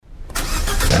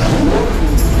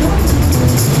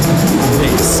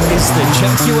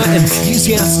Jaguar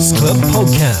Enthusiasts Club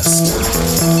podcast.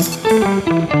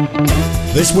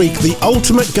 This week, the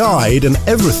ultimate guide and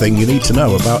everything you need to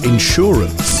know about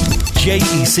insurance.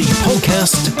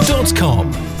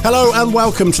 JECpodcast.com. Hello and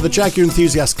welcome to the Jaguar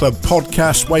Enthusiasts Club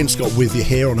podcast. Wayne Scott with you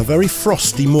here on a very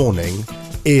frosty morning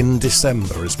in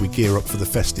December as we gear up for the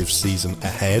festive season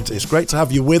ahead. It's great to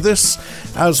have you with us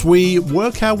as we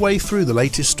work our way through the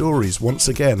latest stories once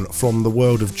again from the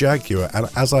world of Jaguar. And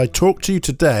as I talk to you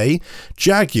today,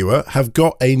 Jaguar have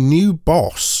got a new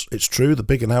boss. It's true, the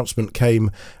big announcement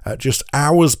came just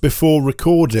hours before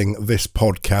recording this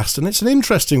podcast, and it's an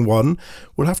interesting one.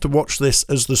 We'll have to watch this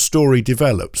as the story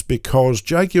develops, because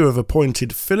Jaguar have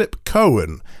appointed Philip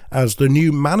Cohen as the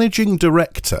new managing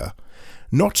director,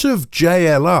 not of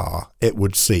JLR, it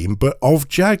would seem, but of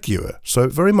Jaguar. So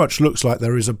it very much looks like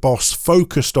there is a boss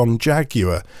focused on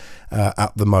Jaguar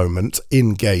at the moment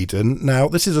in Gaydon. Now,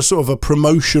 this is a sort of a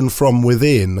promotion from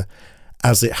within,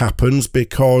 as it happens,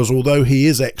 because although he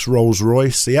is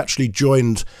ex-Rolls-Royce, he actually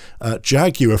joined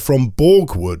Jaguar from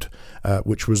Borgwood,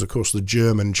 which was, of course, the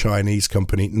German-Chinese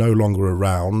company no longer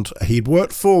around. He'd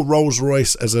worked for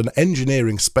Rolls-Royce as an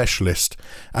engineering specialist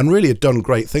and really had done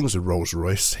great things with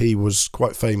Rolls-Royce. He was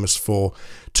quite famous for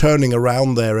turning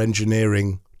around their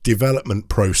engineering development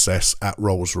process at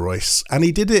Rolls-Royce, and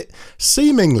he did it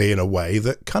seemingly in a way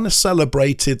that kind of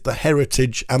celebrated the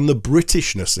heritage and the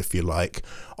Britishness, if you like,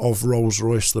 of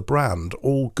Rolls-Royce the brand.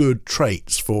 All good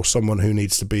traits for someone who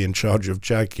needs to be in charge of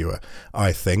Jaguar,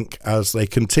 I think, as they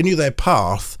continue their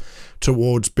path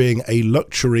towards being a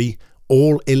luxury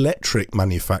all-electric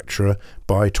manufacturer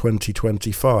by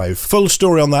 2025. Full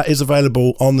story on that is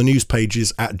available on the news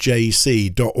pages at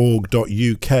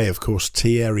jec.org.uk. Of course,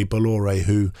 Thierry Bolloré,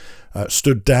 who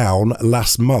stood down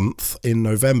last month in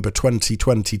November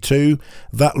 2022,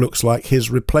 that looks like his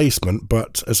replacement,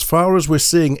 but as far as we're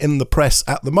seeing in the press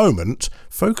at the moment,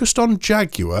 focused on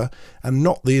Jaguar and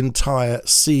not the entire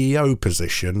CEO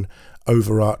position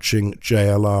overarching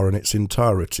JLR in its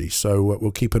entirety. So we'll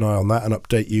keep an eye on that and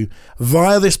update you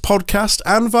via this podcast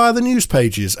and via the news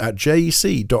pages at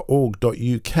jec.org.uk.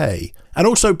 And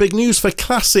also big news for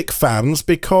classic fans,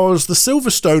 because the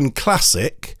Silverstone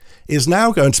Classic is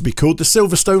now going to be called the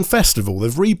Silverstone Festival.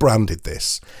 They've rebranded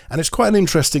this, and it's quite an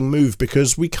interesting move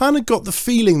because we kind of got the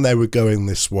feeling they were going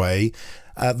this way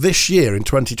this year in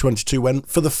 2022, when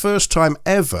for the first time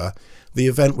ever the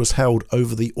event was held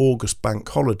over the August bank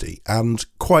holiday, and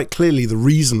quite clearly the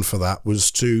reason for that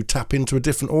was to tap into a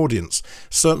different audience.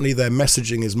 Certainly their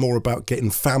messaging is more about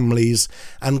getting families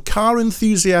and car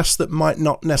enthusiasts that might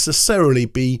not necessarily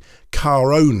be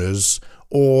car owners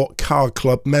or car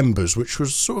club members, which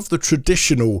was sort of the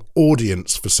traditional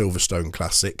audience for Silverstone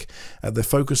Classic. They're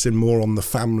focusing more on the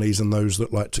families and those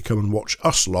that like to come and watch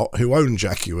us lot who own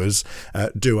Jaguars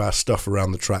do our stuff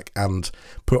around the track and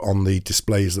put on the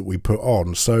displays that we put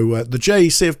on. So the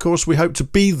JEC, of course, we hope to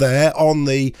be there on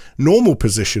the normal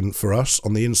position for us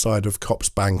on the inside of Cops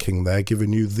Banking there,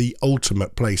 giving you the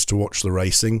ultimate place to watch the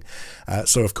racing.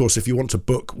 So, of course, if you want to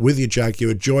book with your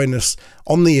Jaguar, join us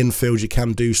on the infield, you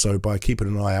can do so by keeping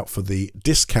an eye out for the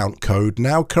discount code,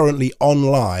 now currently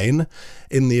online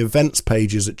in the events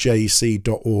pages at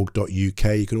jec.org.uk.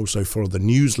 You can also follow the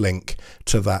news link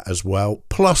to that as well.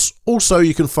 Plus, also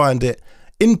you can find it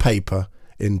in paper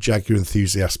in Jaguar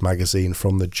Enthusiast magazine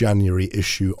from the January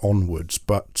issue onwards.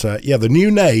 But the new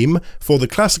name for the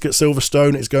Classic at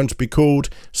Silverstone is going to be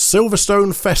called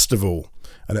Silverstone Festival,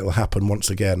 and it will happen once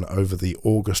again over the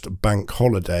August bank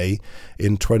holiday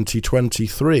in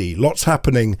 2023. Lots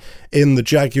happening in the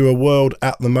Jaguar world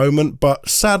at the moment, but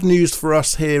sad news for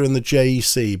us here in the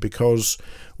JEC, because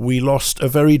we lost a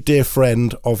very dear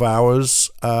friend of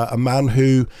ours, a man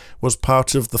who was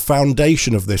part of the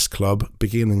foundation of this club,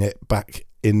 beginning it back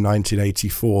in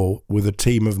 1984 with a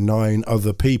team of 9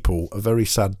 other people. A very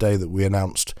sad day that we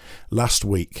announced last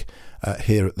week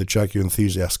here at the Jaguar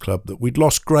Enthusiasts Club, that we'd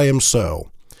lost Graham Searle.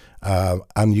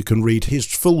 And you can read his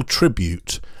full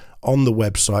tribute on the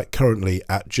website currently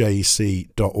at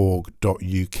jec.org.uk.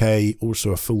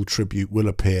 Also, a full tribute will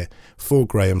appear for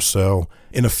Graham Searle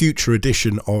in a future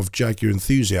edition of Jaguar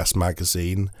Enthusiast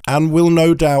magazine, and will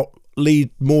no doubt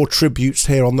lead more tributes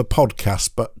here on the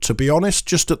podcast. But to be honest,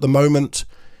 just at the moment,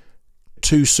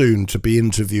 too soon to be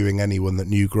interviewing anyone that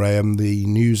knew Graham. The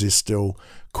news is still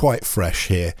quite fresh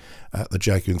here at the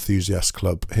Jaguar Enthusiasts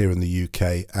Club here in the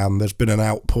UK, and there's been an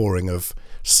outpouring of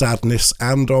sadness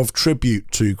and of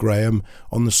tribute to Graham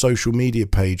on the social media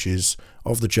pages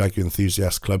of the Jaguar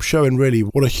Enthusiasts Club, showing really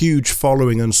what a huge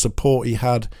following and support he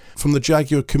had from the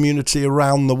Jaguar community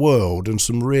around the world, and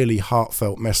some really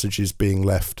heartfelt messages being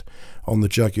left on the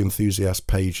Jaguar Enthusiast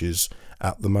pages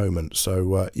at the moment.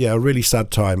 So a really sad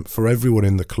time for everyone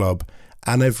in the club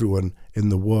and everyone in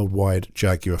the worldwide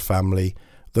Jaguar family.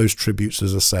 Those tributes,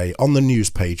 as I say, on the news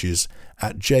pages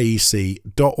at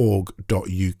jec.org.uk.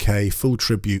 Full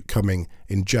tribute coming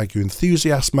in Jaguar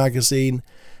Enthusiast magazine.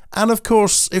 And of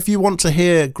course, if you want to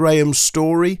hear Graham's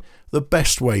story, the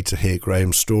best way to hear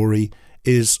Graham's story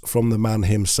is from the man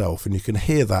himself. And you can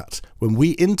hear that when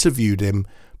we interviewed him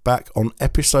back on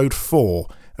episode 4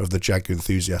 of the Jaguar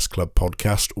Enthusiasts Club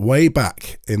podcast, way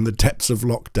back in the depths of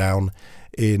lockdown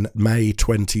in May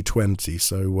 2020.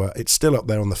 So it's still up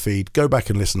there on the feed. Go back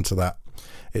and listen to that.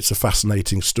 It's a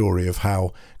fascinating story of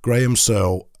how Graham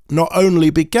Searle not only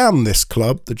began this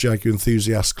club, the Jaguar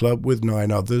Enthusiasts Club, with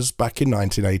 9 others back in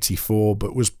 1984,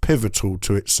 but was pivotal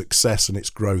to its success and its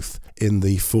growth in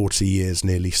the 40 years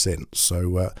nearly since.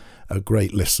 So a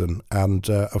great listen. And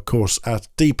of course, our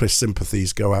deepest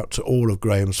sympathies go out to all of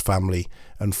Graham's family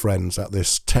and friends at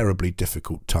this terribly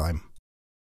difficult time.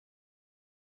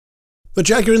 The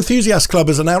Jaguar Enthusiasts Club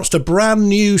has announced a brand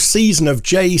new season of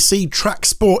JEC track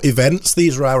sport events.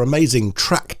 These are our amazing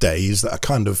track days that are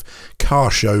kind of car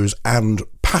shows and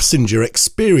passenger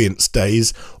experience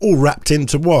days all wrapped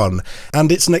into one.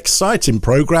 And it's an exciting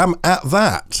programme at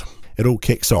that. It all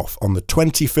kicks off on the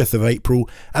 25th of April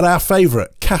at our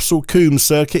favourite Castle Combe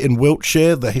circuit in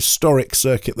Wiltshire, the historic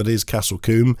circuit that is Castle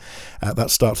Combe.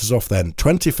 That starts us off then.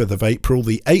 25th of April,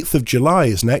 the 8th of July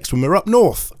is next when we're up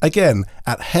north, again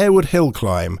at Harewood Hill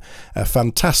Climb, a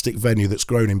fantastic venue that's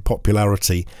grown in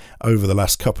popularity over the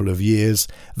last couple of years.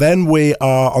 Then we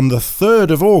are on the 3rd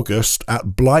of August at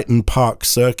Blyton Park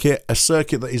Circuit, a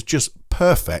circuit that is just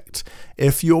perfect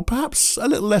if you're perhaps a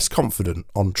little less confident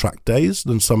on track days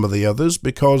than some of the others,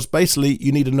 because basically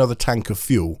you need another tank of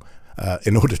fuel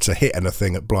in order to hit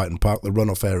anything at Blyton Park. The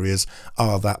runoff areas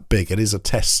are that big. It is a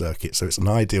test circuit, so it's an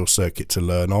ideal circuit to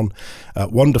learn on.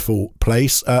 Wonderful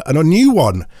place, and a new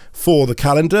one for the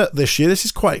calendar this year. This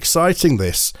is quite exciting,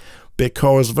 this,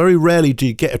 because very rarely do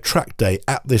you get a track day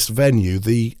at this venue.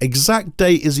 The exact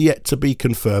date is yet to be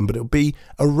confirmed, but it'll be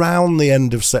around the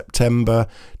end of September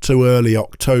to early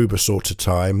October sort of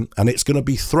time, and it's going to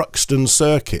be Thruxton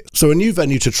Circuit. So a new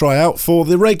venue to try out for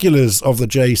the regulars of the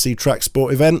JEC Track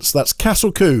Sport events. That's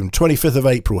Castle Combe, 25th of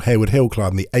April, Harewood Hill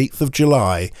Climb, the 8th of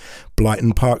July,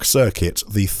 Blyton Park Circuit,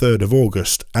 the 3rd of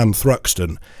August, and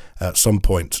Thruxton at some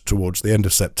point towards the end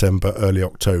of September, early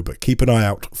October. Keep an eye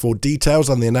out for details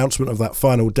on the announcement of that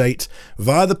final date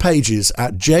via the pages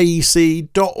at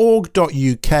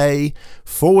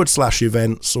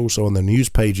jec.org.uk/events, also on the news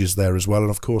pages there as well.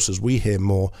 And of course, as we hear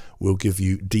more, we'll give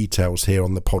you details here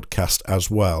on the podcast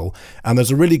as well. And there's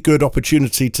a really good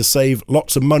opportunity to save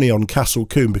lots of money on Castle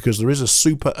Combe, because there is a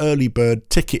super early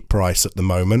bird ticket price at the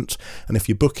moment. And if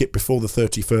you book it before the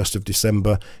 31st of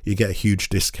December, you get a huge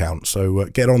discount. So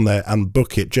get on there and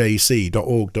book it,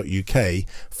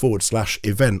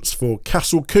 jec.org.uk/events for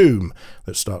Castle Combe,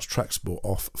 that starts track sport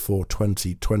off for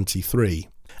 2023.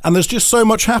 And there's just so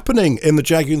much happening in the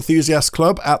Jaguar Enthusiasts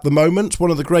Club at the moment. One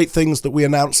of the great things that we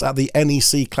announced at the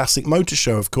NEC Classic Motor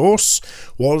Show, of course,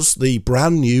 was the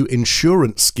brand new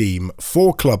insurance scheme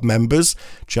for club members.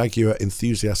 Jaguar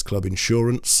Enthusiasts Club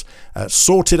Insurance,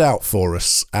 sorted out for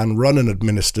us and run and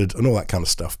administered and all that kind of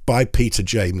stuff by Peter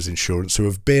James Insurance, who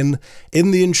have been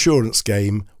in the insurance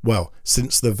game, well,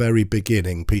 since the very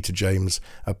beginning. Peter James,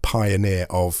 a pioneer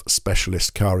of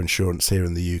specialist car insurance here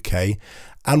in the UK.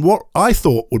 And what I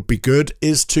thought would be good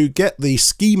is to get the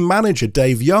scheme manager,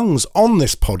 Dave Youngs, on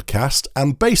this podcast,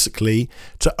 and basically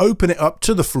to open it up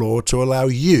to the floor to allow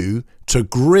you to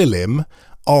grill him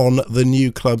on the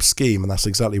new club scheme. And that's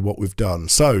exactly what we've done.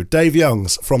 So Dave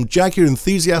Youngs from Jaguar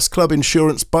Enthusiasts Club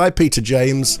Insurance by Peter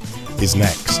James is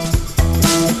next.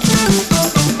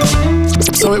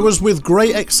 So it was with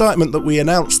great excitement that we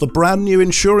announced the brand new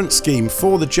insurance scheme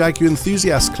for the Jaguar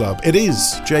Enthusiasts Club. It is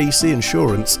JEC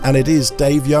Insurance, and it is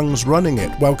Dave Youngs running it.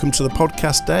 Welcome to the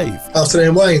podcast, Dave.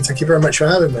 Afternoon, Wayne. Thank you very much for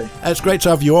having me. It's great to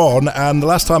have you on. And the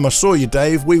last time I saw you,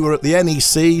 Dave, we were at the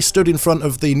NEC, stood in front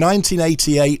of the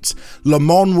 1988 Le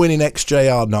Mans winning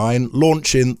XJR9,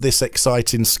 launching this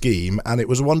exciting scheme, and it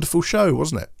was a wonderful show,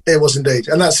 wasn't it? It was indeed.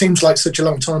 And that seems like such a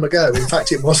long time ago. In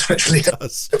fact, it was actually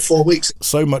 4 weeks.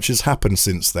 So much has happened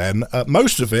since since then.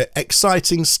 Most of it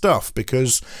exciting stuff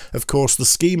because, of course, the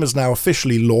scheme has now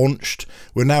officially launched.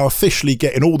 We're now officially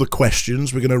getting all the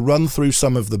questions. We're going to run through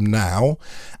some of them now.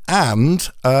 And,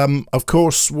 of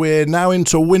course, we're now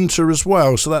into winter as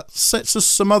well. So that sets us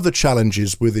some other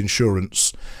challenges with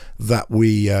insurance that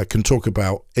we can talk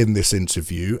about in this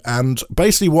interview. And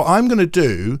basically what I'm going to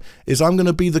do is I'm going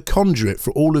to be the conduit for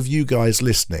all of you guys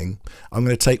listening. I'm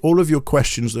going to take all of your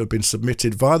questions that have been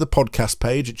submitted via the podcast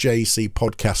page at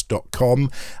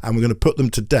jecpodcast.com, and we're going to put them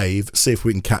to Dave, see if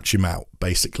we can catch him out,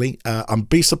 basically. I'd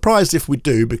be surprised if we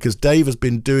do, because Dave has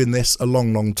been doing this a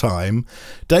long, long time.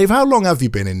 Dave, how long have you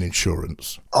been in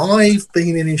insurance? I've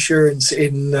been in insurance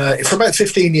for about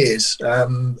 15 years,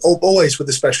 always with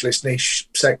the specialist niche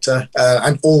sector,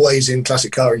 and always in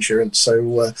classic car insurance.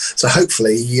 So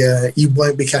hopefully you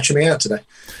won't be catching me out today.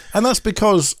 And that's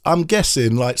because I'm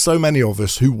guessing, like so many of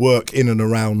us who work in and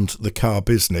around the car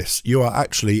business, you are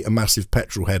actually a massive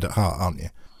petrol head at heart, aren't you?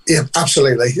 Yeah,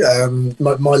 absolutely.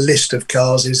 My list of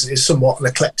cars is somewhat an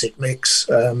eclectic mix.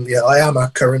 I am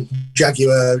a current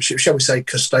Jaguar, shall we say,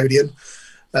 custodian.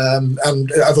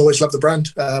 And I've always loved the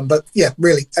brand. But yeah,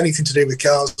 really anything to do with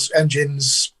cars,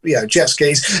 engines, jet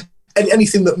skis,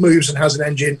 anything that moves and has an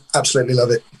engine, absolutely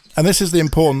love it. And this is the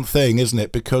important thing, isn't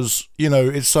it? Because,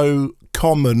 it's so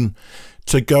common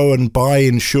to go and buy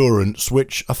insurance,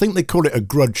 which I think they call it a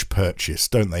grudge purchase,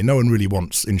 don't they? No one really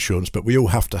wants insurance, but we all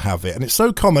have to have it. And it's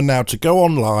so common now to go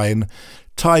online,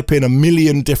 type in a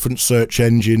million different search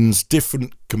engines,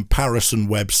 different comparison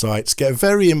websites, get a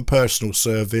very impersonal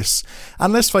service.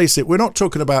 And let's face it, we're not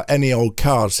talking about any old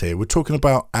cars here. We're talking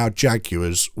about our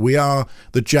Jaguars. We are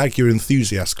the Jaguar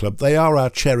Enthusiasts Club. They are our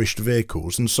cherished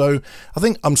vehicles. And so I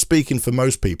think I'm speaking for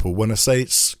most people when I say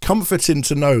it's comforting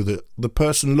to know that the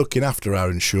person looking after our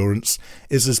insurance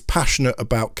is as passionate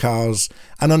about cars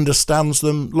and understands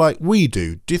them like we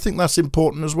do. Do you think that's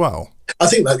important as well? I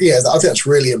think that's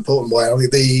really important. I mean,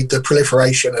 the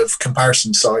proliferation of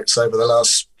comparison sites over the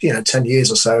last 10 years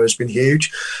or so has been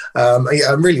huge.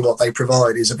 And really what they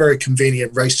provide is a very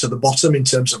convenient race to the bottom in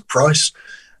terms of price.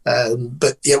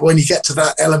 But when you get to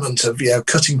that element of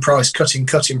cutting price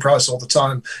all the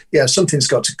time, something's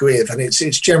got to give, and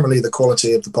it's generally the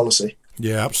quality of the policy.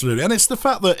 Yeah, absolutely. And it's the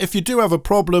fact that if you do have a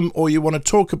problem or you want to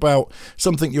talk about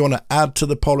something you want to add to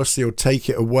the policy or take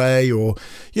it away, or,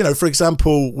 for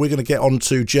example, we're going to get on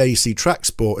to JEC Track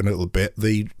Sport in a little bit,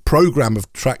 the programme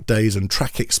of track days and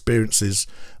track experiences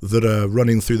that are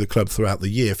running through the club throughout the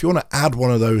year. If you want to add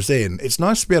one of those in, it's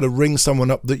nice to be able to ring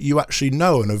someone up that you actually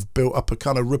know and have built up a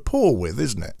kind of rapport with,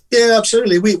 isn't it? Yeah,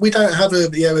 absolutely. We don't have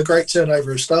a great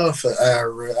turnover of staff at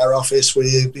our office.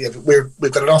 We've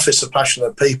got an office of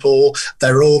passionate people.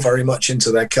 They're all very much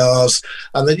into their cars,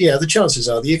 and the chances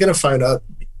are that you're going to phone up.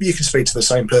 You can speak to the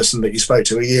same person that you spoke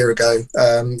to a year ago.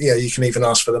 You can even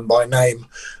ask for them by name.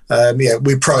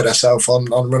 We pride ourselves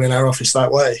on running our office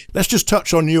that way. Let's just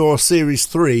touch on your Series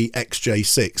 3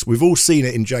 XJ6. We've all seen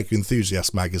it in Jaguar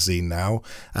Enthusiast magazine now,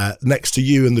 next to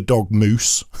you and the dog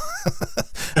Moose.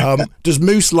 Does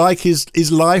Moose like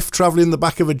his life travelling in the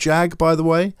back of a Jag, by the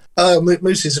way?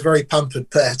 Moose is a very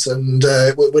pampered pet and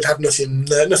would have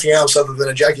nothing else other than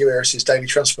a Jaguar as his daily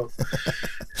transport.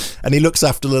 And he looks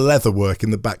after the leather work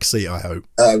in the back seat, I hope.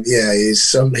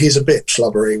 He's a bit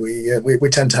slobbery. We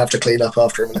tend to have to clean up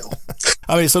after him a little.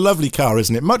 I mean, it's a lovely car,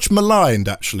 isn't it? Much maligned,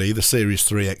 actually, the Series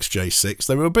 3 XJ6.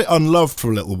 They were a bit unloved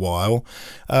for a little while,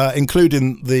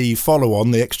 including the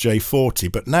follow-on, the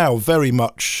XJ40, but now very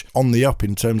much on the up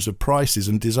in terms of prices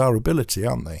and desirability,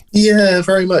 aren't they? Yeah,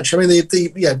 very much. I mean,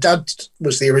 Dad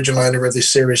was the original owner of this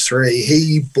Series 3.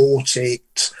 He bought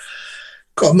it,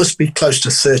 God, it must be close to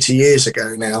 30 years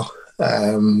ago now.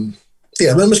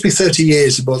 It must be 30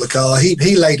 years he bought the car.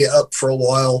 He laid it up for a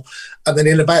while, and then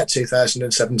in about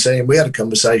 2017, we had a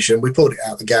conversation. We pulled it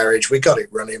out of the garage. We got it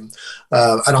running,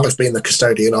 and I've been the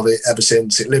custodian of it ever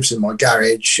since. It lives in my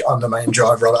garage. I'm the main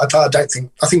driver of it.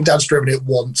 I think Dad's driven it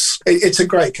once. It's a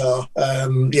great car.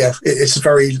 It's a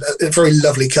very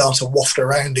lovely car to waft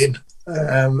around in,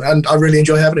 and I really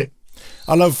enjoy having it.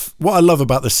 What I love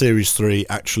about the Series 3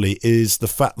 actually is the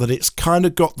fact that it's kind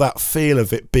of got that feel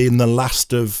of it being the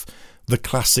last of the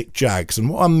classic Jags. And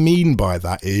what I mean by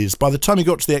that is by the time you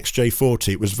got to the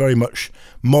XJ40, it was very much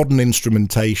modern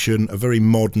instrumentation, a very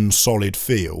modern, solid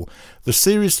feel. The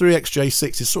Series 3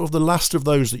 XJ6 is sort of the last of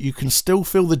those that you can still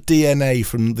feel the DNA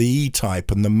from the E-Type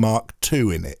and the Mark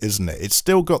II in it, isn't it? It's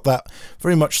still got that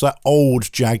very much that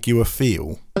old Jaguar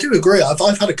feel. I do agree. I've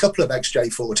had a couple of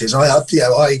XJ40s.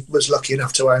 I was lucky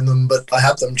enough to own them, but I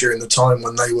had them during the time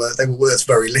when they were worth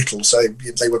very little, so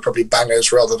they were probably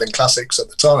bangers rather than classics at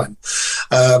the time.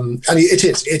 And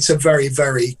it's a very,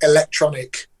 very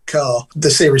electronic car. The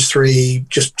Series 3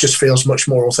 just feels much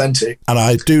more authentic. And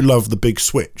I do love the big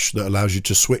switch that allows you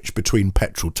to switch between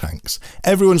petrol tanks.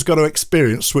 Everyone's got to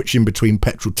experience switching between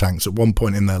petrol tanks at one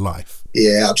point in their life.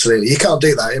 Yeah, absolutely. You can't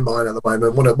do that in mine at the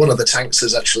moment. One of the tanks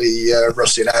is actually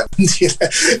rusted out.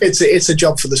 It's a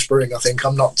job for the spring. I think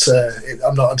I'm not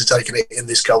undertaking it in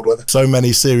this cold weather. So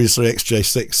many Series 3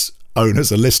 XJ6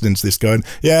 owners are listening to this going,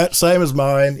 yeah, same as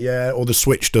mine, yeah, or the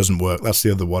switch doesn't work. That's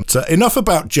the other one. So enough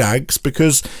about Jags,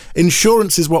 because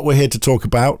insurance is what we're here to talk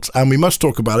about, and we must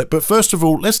talk about it. But first of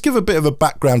all, let's give a bit of a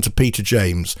background to Peter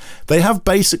James. They have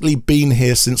basically been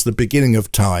here since the beginning of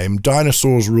time.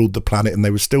 Dinosaurs ruled the planet and they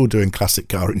were still doing classic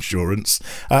car insurance.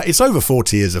 It's over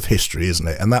 40 years of history, isn't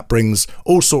it? And that brings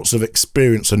all sorts of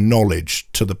experience and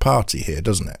knowledge to the party here,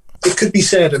 doesn't it? It could be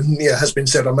said, and has been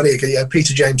said on many occasions,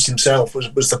 Peter James himself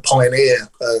was the pioneer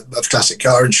of classic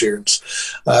car insurance,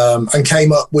 and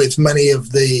came up with many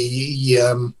of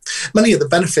the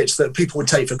benefits that people would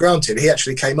take for granted. He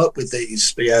actually came up with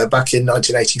these back in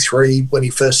 1983 when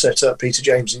he first set up Peter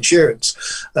James Insurance.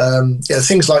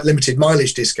 Things like limited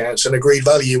mileage discounts and agreed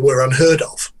value were unheard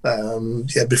of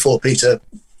before Peter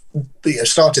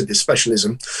started this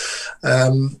specialism.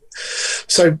 We're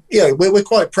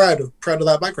quite proud of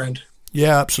that background.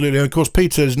 Yeah, absolutely. And of course,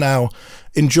 Peter is now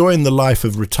enjoying the life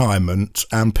of retirement,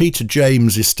 and Peter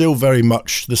James is still very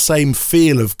much the same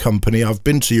feel of company. I've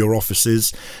been to your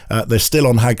offices. They're still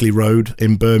on Hagley Road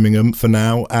in Birmingham for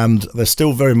now, and they're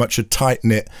still very much a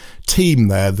tight-knit team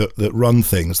there that run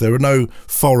things. There are no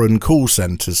foreign call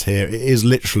centres here. It is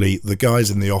literally the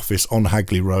guys in the office on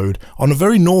Hagley Road on a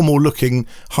very normal looking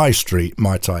high street,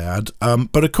 might I add.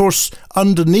 But of course,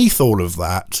 underneath all of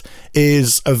that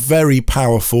is a very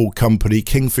powerful company,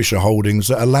 Kingfisher Holdings,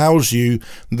 that allows you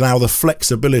now the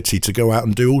flexibility to go out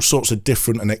and do all sorts of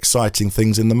different and exciting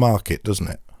things in the market, doesn't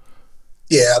it?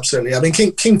 Yeah, absolutely. I mean,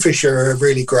 Kingfisher are a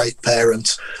really great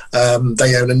parent.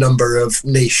 They own a number of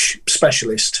niche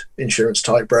specialist insurance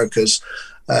type brokers,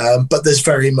 but there's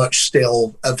very much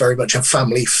a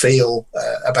family feel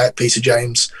about Peter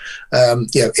James.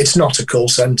 It's not a call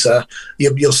centre.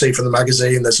 You'll see from the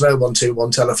magazine, there's no 121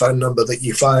 telephone number that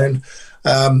you phone.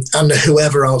 And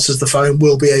whoever answers the phone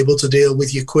will be able to deal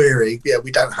with your query. We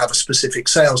don't have a specific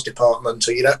sales department, so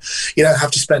you don't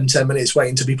have to spend 10 minutes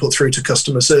waiting to be put through to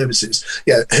customer services.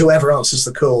 Whoever answers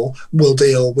the call will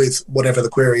deal with whatever the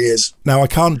query is. Now, I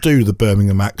can't do the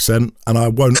Birmingham accent, and I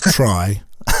won't try.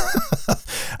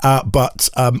 But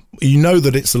you know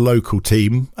that it's a local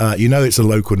team. You know it's a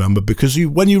local number because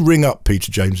when you ring up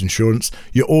Peter James Insurance,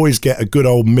 you always get a good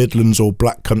old Midlands or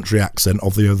Black Country accent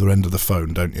off the other end of the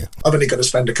phone, don't you? I've only got to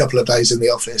spend a couple of days in the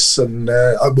office, and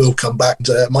I will come back.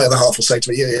 My other half will say to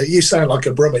me, you sound like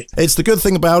a Brummie. It's the good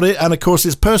thing about it, and of course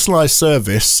it's personalised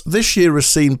service. This year has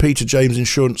seen Peter James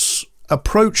Insurance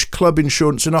approach club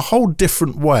insurance in a whole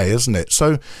different way, isn't it?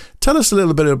 So tell us a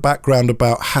little bit of background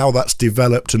about how that's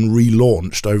developed and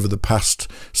relaunched over the past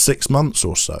 6 months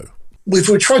or so. We've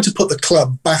tried to put the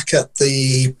club back at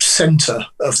the centre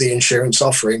of the insurance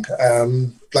offering.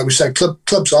 Like we said,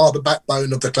 clubs are the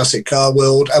backbone of the classic car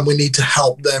world, and we need to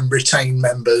help them retain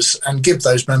members and give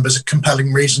those members a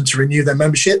compelling reason to renew their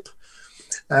membership.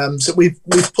 So we've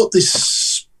put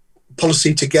this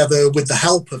policy together with the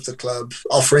help of the club,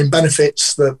 offering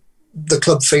benefits that the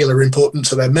club feel are important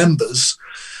to their members.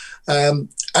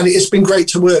 And it's been great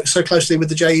to work so closely with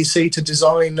the JEC to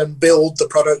design and build the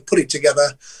product, put it together,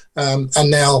 and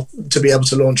now to be able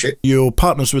to launch it. You're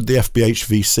partners with the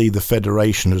FBHVC, the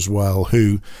federation as well,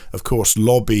 who, of course,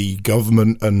 lobby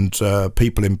government and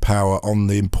people in power on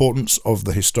the importance of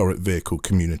the historic vehicle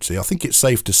community. I think it's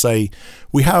safe to say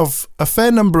we have a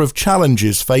fair number of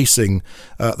challenges facing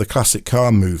the classic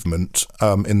car movement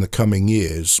in the coming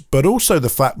years, but also the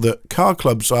fact that car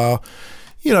clubs are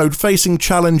facing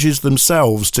challenges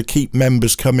themselves to keep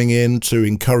members coming in, to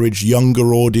encourage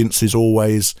younger audiences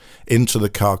always into the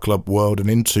car club world and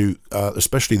into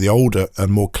especially the older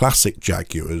and more classic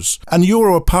Jaguars. And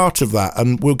you're a part of that,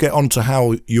 and we'll get on to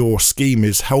how your scheme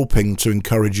is helping to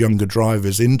encourage younger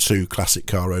drivers into classic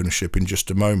car ownership in just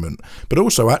a moment, but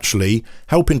also actually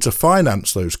helping to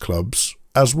finance those clubs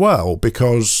as well,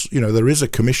 because there is a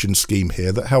commission scheme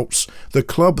here that helps the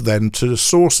club then to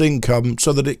source income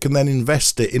so that it can then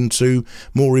invest it into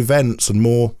more events and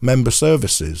more member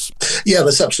services. Yeah,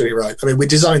 that's absolutely right. I mean, we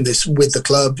designed this with the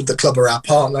club. The club are our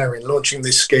partner in launching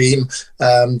this scheme,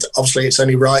 and obviously it's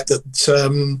only right that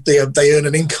they earn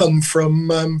an income from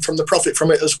the profit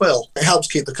from it as well. It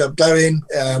helps keep the club going.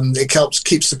 It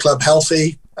keeps the club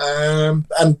healthy,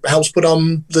 and helps put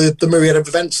on the myriad of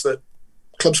events that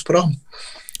clubs put on.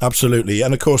 Absolutely.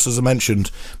 And of course, as I mentioned,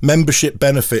 membership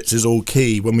benefits is all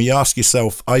key. When we ask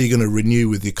yourself, are you going to renew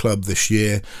with your club this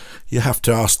year? You have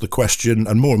to ask the question,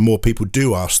 and more people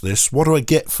do ask this, what do I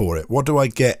get for it? What do I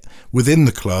get within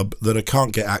the club that I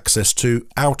can't get access to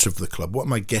out of the club? What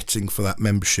am I getting for that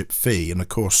membership fee? And of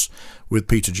course, with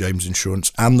Peter James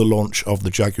Insurance and the launch of the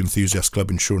Jaguar Enthusiasts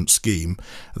Club Insurance scheme,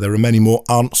 there are many more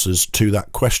answers to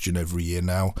that question every year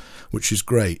now, which is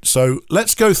great. So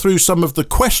let's go through some of the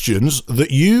questions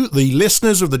that you, the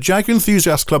listeners of the Jaguar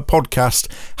Enthusiasts Club podcast,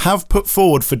 have put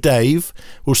forward for Dave.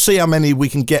 We'll see how many we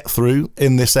can get through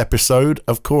in this episode.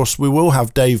 Of course, we will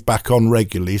have Dave back on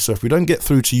regularly, so if we don't get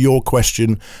through to your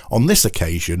question on this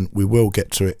occasion, we will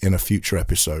get to it in a future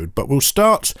episode. But we'll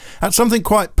start at something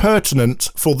quite pertinent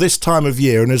for this time of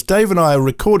year, and as Dave and I are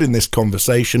recording this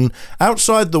conversation,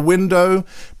 outside the window,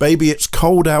 baby, it's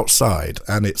cold outside,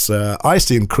 and it's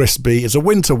icy and crispy. It's a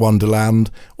winter wonderland,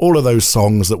 all of those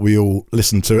songs that we all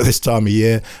listen to at this time of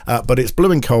year, but it's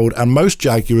blooming cold, and most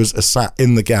Jaguars are sat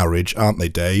in the garage, aren't they,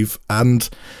 Dave? And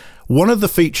one of the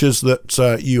features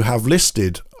that you have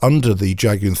listed under the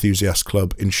Jaguar Enthusiasts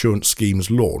Club Insurance Scheme's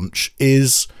launch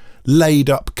is laid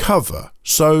up cover.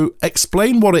 So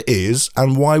explain what it is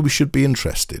and why we should be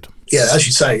interested. Yeah, as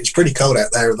you say, it's pretty cold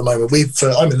out there at the moment.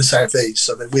 I'm in the southeast,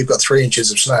 so we've got 3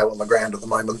 inches of snow on the ground at the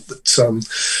moment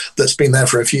that's been there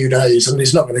for a few days, and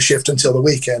it's not going to shift until the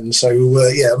weekend. So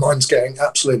mine's going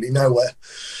absolutely nowhere.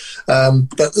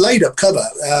 But laid up cover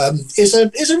is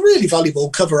a really valuable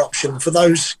cover option for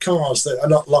those cars that are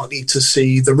not likely to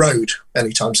see the road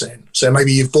anytime soon. So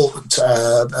maybe you've bought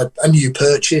a new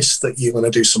purchase that you're going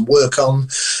to do some work on.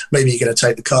 Maybe you're going to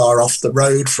take the car off the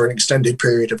road for an extended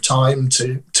period of time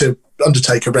to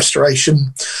undertake a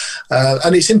restoration.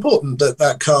 And it's important that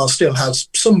that car still has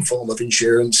some form of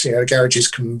insurance. You know, garages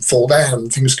can fall down,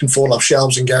 things can fall off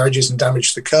shelves in garages and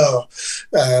damage the car.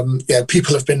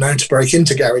 People have been known to break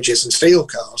into garages and steal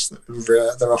cars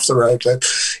that they're off the road.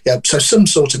 So some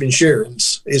sort of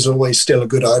insurance is always still a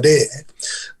good idea,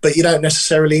 but you don't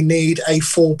necessarily need a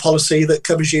full policy that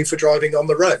covers you for driving on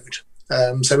the road.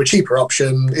 So a cheaper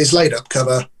option is laid up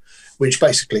cover, which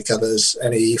basically covers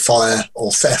any fire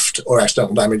or theft or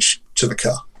accidental damage to the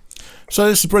car. So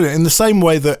this is brilliant. In the same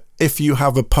way that if you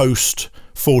have a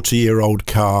post-40-year-old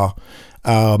car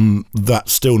that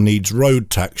still needs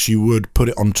road tax, you would put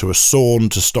it onto a SORN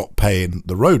to stop paying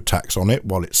the road tax on it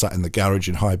while it's sat in the garage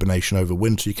in hibernation over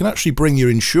winter. You can actually bring your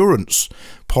insurance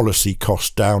policy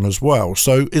cost down as well.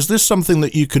 So is this something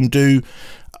that you can do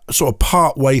sort of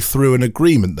part way through an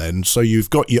agreement then? So you've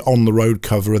got your on the road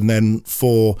cover, and then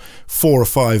for 4 or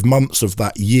 5 months of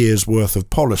that year's worth of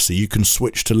policy you can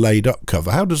switch to laid up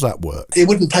cover. How does that work? It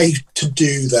wouldn't pay to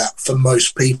do that for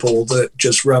most people that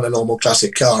just run a normal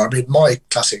classic car. I mean, my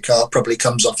classic car probably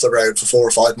comes off the road for 4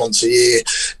 or 5 months a year,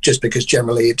 just because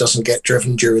generally it doesn't get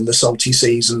driven during the salty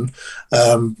season.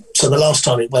 So the last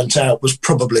time it went out was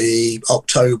probably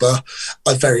October.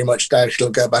 I very much doubt it'll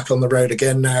go back on the road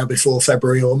again now before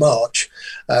February or March.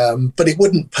 But it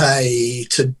wouldn't pay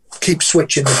to keep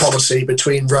switching the policy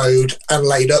between road and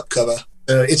laid up cover.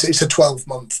 It's a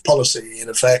 12-month policy in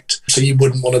effect, so you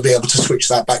wouldn't want to be able to switch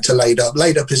that back to laid up.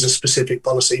 Laid up is a specific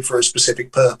policy for a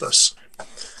specific purpose.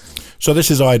 So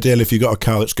this is ideal if you've got a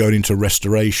car that's going into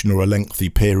restoration or a lengthy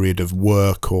period of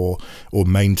work or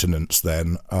maintenance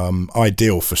then.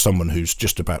 Ideal for someone who's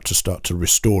just about to start to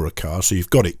restore a car. So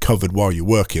you've got it covered while you're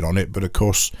working on it, but of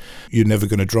course you're never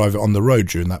going to drive it on the road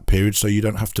during that period, so you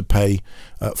don't have to pay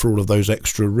for all of those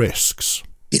extra risks.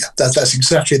 Yeah, that's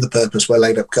exactly the purpose where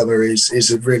laid up cover is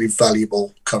a really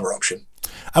valuable cover option.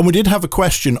 And we did have a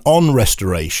question on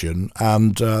restoration,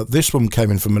 and this one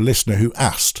came in from a listener who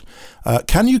asked,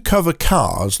 can you cover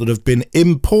cars that have been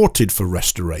imported for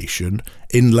restoration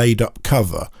in laid up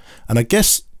cover? And I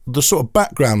guess the sort of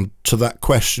background to that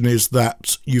question is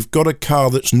that you've got a car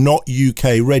that's not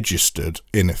UK registered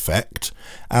in effect,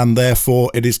 and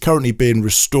therefore it is currently being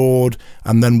restored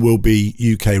and then will be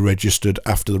UK registered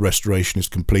after the restoration is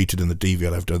completed and the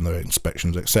DVL have done their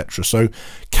inspections, etc. So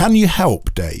can you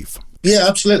help, Dave? Yeah,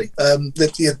 absolutely.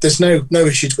 There's no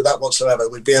issues with that whatsoever.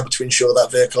 We'd be able to insure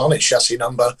that vehicle on its chassis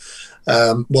number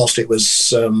whilst it was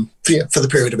for the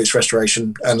period of its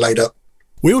restoration and laid up.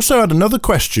 We also had another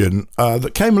question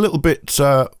that came a little bit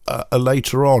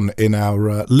later on in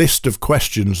our list of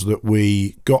questions that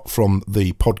we got from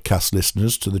the podcast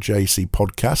listeners to the JC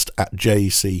podcast at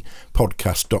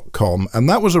jcpodcast.com, and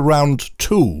that was around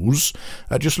tools.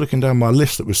 Just looking down my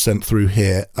list that was sent through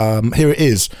here. Here it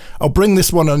is. I'll bring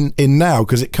this one in now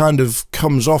because it kind of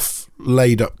comes off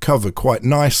laid up cover quite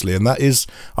nicely, and that is,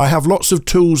 I have lots of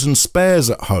tools and spares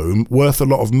at home worth a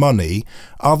lot of money.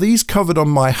 Are these covered on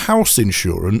my house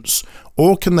insurance,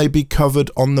 or can they be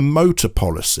covered on the motor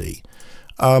policy?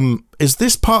 Is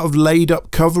this part of laid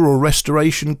up cover or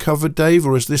restoration cover, Dave,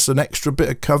 or is this an extra bit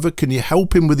of cover? Can you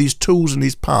help him with his tools and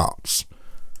his parts?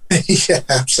 Yeah,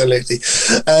 absolutely.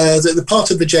 The part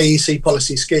of the JEC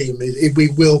policy scheme, we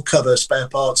will cover spare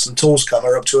parts and tools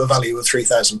cover up to a value of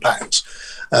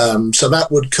 £3,000. So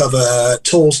that would cover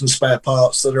tools and spare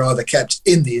parts that are either kept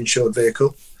in the insured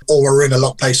vehicle or are in a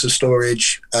locked place of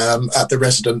storage at the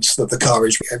residence that the car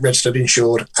is registered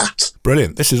insured at.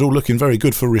 Brilliant. This is all looking very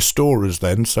good for restorers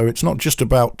then. So it's not just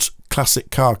about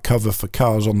classic car cover for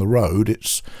cars on the road.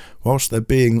 It's whilst they're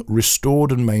being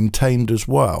restored and maintained as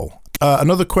well.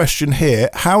 Another question here.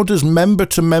 How does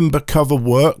member-to-member cover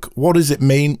work? What does it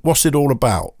mean? What's it all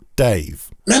about?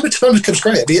 Dave? Member-to-member cover's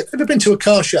great. Have you ever been to a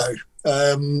car show?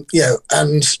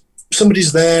 And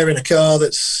somebody's there in a car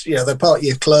that's, they're part of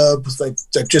your club.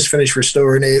 They've just finished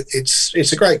restoring it.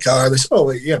 It's a great car. They say,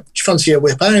 do you fancy a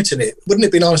whip out in it? Wouldn't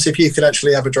it be nice if you could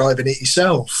actually have a drive in it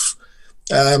yourself?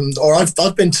 Or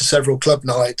I've been to several club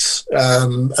nights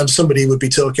and somebody would be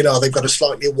talking, they've got a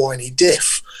slightly whiny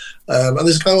diff. And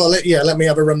there's a guy, let me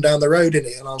have a run down the road in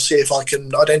it and I'll see if I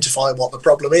can identify what the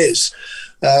problem is.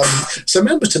 So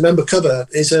member-to-member cover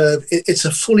is it's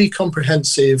a fully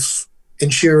comprehensive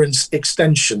insurance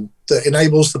extension that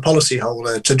enables the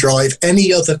policyholder to drive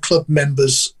any other club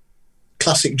member's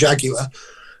classic Jaguar.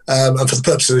 And for the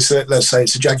purpose of this, let's say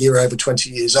it's a Jaguar over 20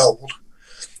 years old.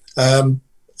 And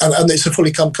it's a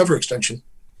fully cover extension.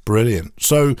 Brilliant.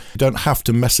 So you don't have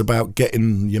to mess about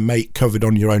getting your mate covered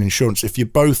on your own insurance. If you're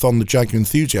both on the Jaguar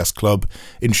Enthusiasts Club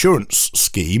insurance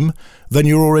scheme, then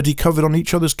you're already covered on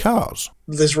each other's cars.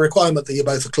 There's a requirement that you're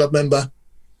both a club member.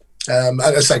 And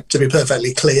I say, to be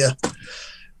perfectly clear,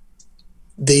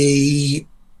 the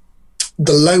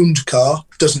loaned car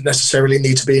doesn't necessarily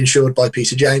need to be insured by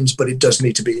Peter James, but it does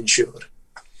need to be insured.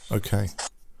 Okay.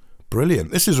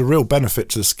 Brilliant. This is a real benefit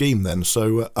to the scheme then.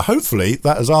 So hopefully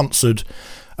that has answered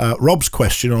Rob's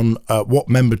question on what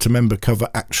member-to-member cover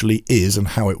actually is and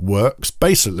how it works.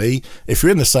 Basically, if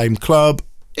you're in the same club,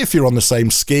 if you're on the same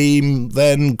scheme,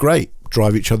 then great,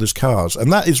 drive each other's cars.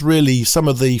 And that is really some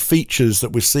of the features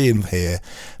that we're seeing here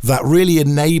that really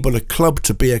enable a club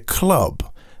to be a club,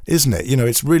 isn't it?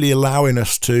 It's really allowing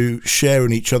us to share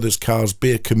in each other's cars,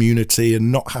 be a community,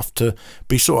 and not have to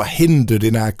be sort of hindered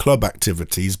in our club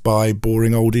activities by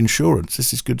boring old insurance.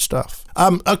 This is good stuff.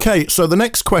 Okay, so the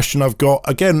next question I've got,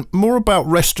 again, more about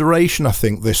restoration, I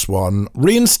think, this one.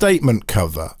 Reinstatement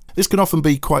cover. This can often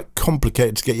be quite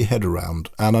complicated to get your head around,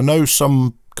 and I know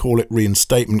some call it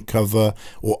reinstatement cover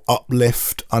or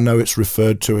uplift. I know it's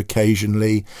referred to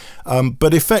occasionally,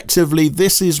 but effectively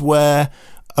this is where,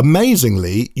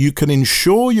 amazingly, you can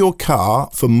insure your car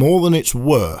for more than it's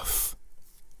worth.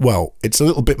 Well, it's a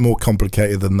little bit more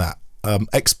complicated than that.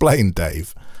 Explain,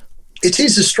 Dave. It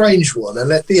is a strange one,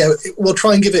 and we'll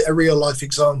try and give it a real life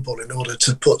example in order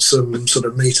to put some sort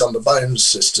of meat on the bones,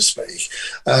 so to speak.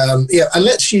 And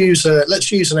let's use an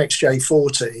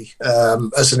XJ40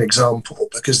 as an example,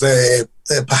 because they're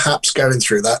perhaps going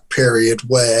through that period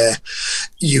where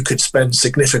you could spend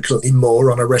significantly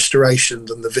more on a restoration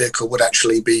than the vehicle would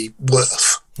actually be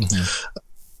worth.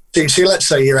 Mm-hmm. So let's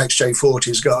say your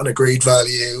XJ40's got an agreed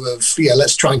value of,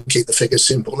 let's try and keep the figures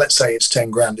simple. Let's say it's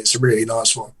 10 grand. It's a really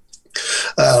nice one.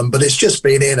 But it's just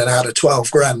been in and out of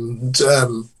 12 grand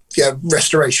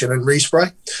restoration and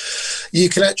respray. You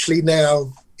can actually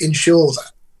now insure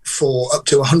that for up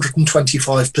to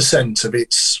 125% of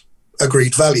its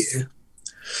agreed value,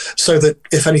 so that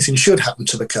if anything should happen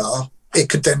to the car, it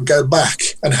could then go back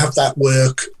and have that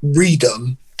work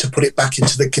redone to put it back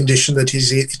into the condition that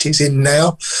it is in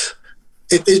now.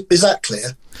 Is that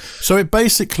clear? So it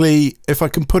basically, if I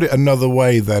can put it another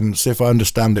way then, see if I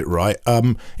understand it right,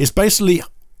 it's basically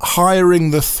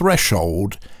hiring the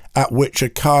threshold at which a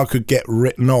car could get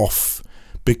written off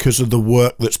because of the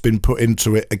work that's been put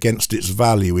into it against its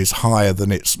value is higher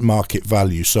than its market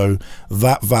value. So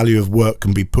that value of work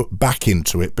can be put back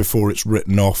into it before it's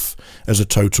written off as a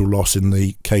total loss in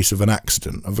the case of an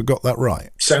accident. Have I got that right?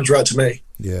 Sounds right to me.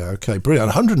 Yeah, okay,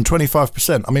 brilliant.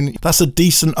 125%. I mean, that's a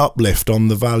decent uplift on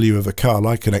the value of a car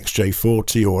like an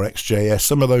XJ40 or XJS,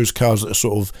 some of those cars that are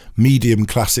sort of medium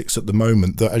classics at the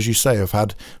moment that, as you say, have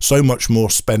had so much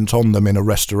more spent on them in a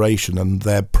restoration and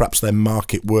perhaps their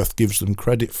market worth gives them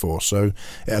credit for. So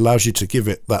it allows you to give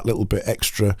it that little bit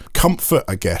extra comfort,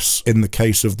 I guess, in the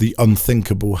case of the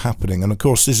unthinkable happening. And of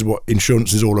course, this is what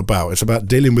insurance is all about. It's about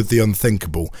dealing with the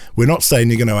unthinkable. We're not saying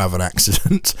you're going to have an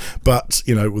accident, but,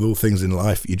 with all things in life,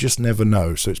 life. You just never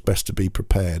know, so it's best to be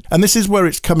prepared. And this is where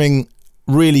it's coming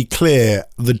really clear,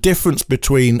 the difference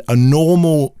between a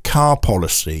normal car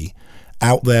policy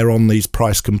out there on these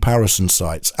price comparison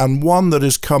sites and one that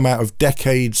has come out of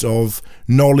decades of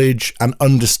knowledge and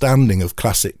understanding of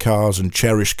classic cars and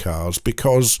cherished cars,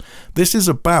 because this is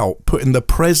about putting the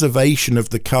preservation of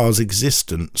the car's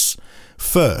existence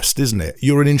first, isn't it?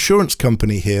 You're an insurance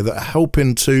company here that are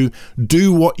helping to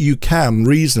do what you can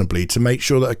reasonably to make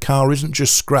sure that a car isn't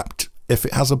just scrapped if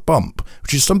it has a bump,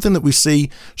 which is something that we see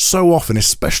so often,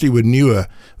 especially with newer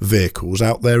vehicles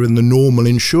out there in the normal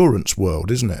insurance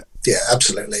world, isn't it? Yeah,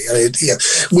 absolutely.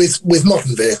 With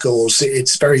modern vehicles,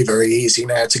 it's very, very easy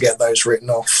now to get those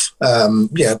written off.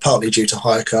 Partly due to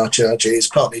higher car charges,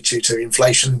 partly due to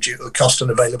inflation, due to the cost and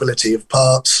availability of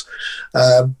parts,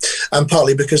 and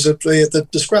partly because of the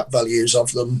scrap values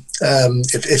of them.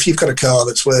 If you've got a car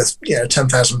that's worth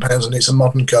 £10,000 and it's a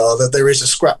modern car, that there is a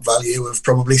scrap value of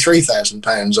probably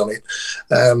 £3,000 on it.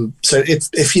 So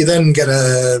if you then get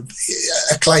a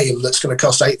claim that's going to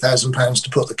cost £8,000 to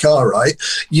put the car right,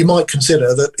 you might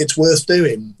consider that it's worth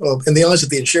doing. Well, in the eyes of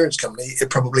the insurance company, it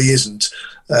probably isn't,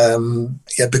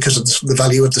 because of the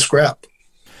value of the scrap.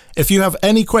 If you have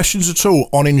any questions at all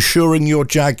on insuring your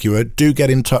Jaguar, do get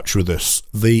in touch with us.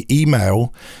 The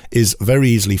email is very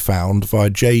easily found via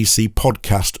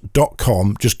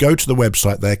jecpodcast.com. Just go to the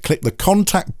website there, click the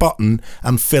contact button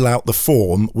and fill out the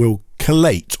form. We'll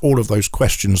collate all of those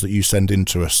questions that you send in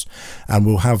to us, and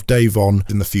we'll have Dave on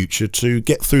in the future to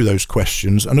get through those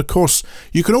questions. And of course,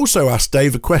 you can also ask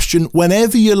Dave a question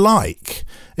whenever you like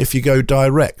if you go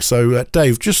direct. So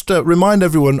Dave, just remind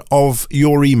everyone of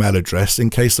your email address in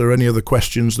case there are any other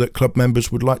questions that club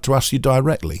members would like to ask you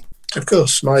directly. Of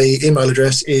course, my email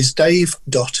address is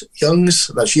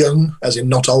dave.youngs, that's young as in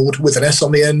not old, with an S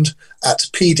on the end, at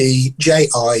pdji.co.uk.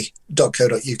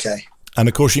 And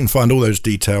of course, you can find all those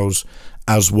details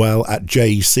as well at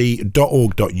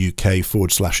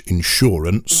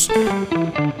jec.org.uk/insurance. You're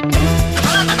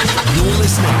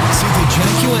listening to the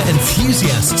Jaguar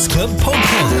Enthusiasts Club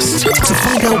podcast. To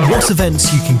find out what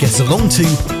events you can get along to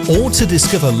or to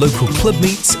discover local club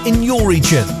meets in your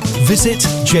region, visit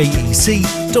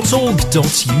jec.org.uk.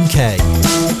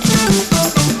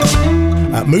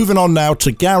 Moving on now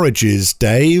to garages,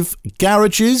 Dave.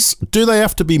 Garages, do they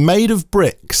have to be made of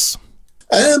bricks?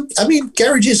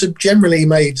 Garages are generally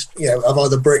made, of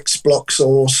either bricks, blocks,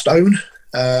 or stone.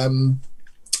 There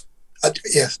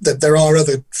are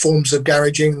other forms of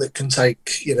garaging that can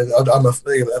take. I'm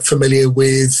familiar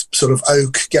with sort of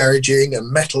oak garaging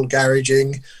and metal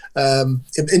garaging.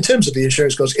 In terms of the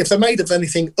insurance costs, if they're made of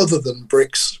anything other than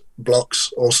bricks,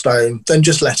 blocks or stone, then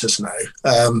just let us know.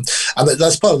 And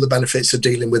that's part of the benefits of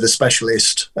dealing with a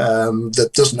specialist that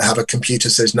doesn't have a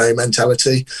computer says no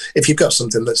mentality. If you've got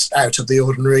something that's out of the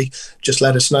ordinary, just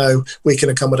let us know. We can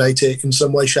accommodate it in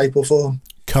some way, shape or form.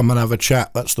 Come and have a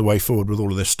chat. That's the way forward with all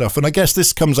of this stuff. And I guess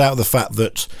this comes out of the fact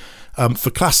that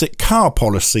for classic car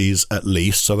policies at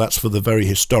least, so that's for the very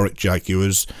historic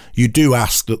Jaguars, you do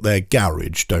ask that they're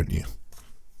garaged, don't you?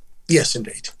 Yes,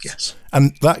 indeed. Yes.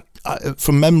 And that,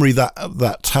 from memory,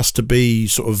 that has to be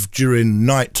sort of during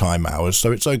nighttime hours.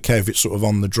 So it's okay if it's sort of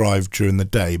on the drive during the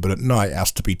day, but at night it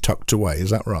has to be tucked away. Is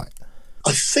that right?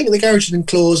 I think the garaging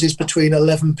clause is between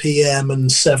 11 p.m.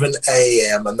 and 7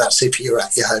 a.m. and that's if you're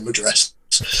at your home address.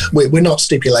 We're not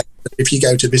stipulating that if you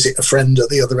go to visit a friend at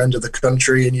the other end of the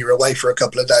country and you're away for a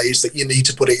couple of days that you need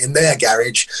to put it in their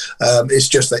garage. It's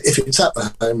just that if it's at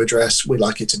the home address, we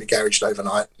like it to be garaged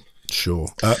overnight. Sure.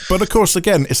 But of course,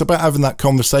 again, it's about having that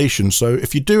conversation. So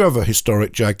if you do have a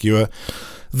historic Jaguar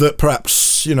that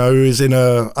perhaps, is in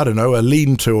a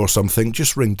lean-to or something,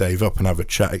 just ring Dave up and have a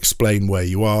chat, explain where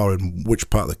you are and which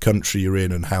part of the country you're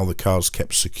in and how the car's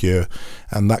kept secure.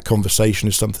 And that conversation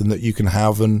is something that you can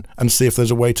have and see if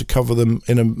there's a way to cover them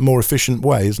in a more efficient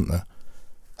way, isn't there?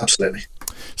 Absolutely.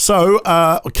 So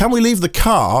can we leave the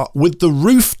car with the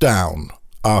roof down?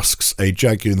 Asks a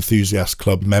Jaguar Enthusiast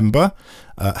Club member.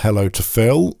 Hello to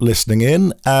Phil, listening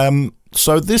in.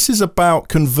 So this is about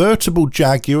convertible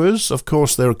Jaguars. Of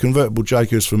course, there are convertible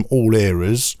Jaguars from all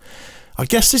eras. I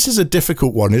guess this is a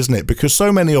difficult one, isn't it? Because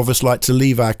so many of us like to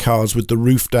leave our cars with the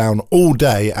roof down all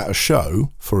day at a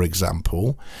show, for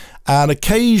example. And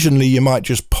occasionally you might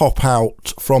just pop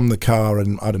out from the car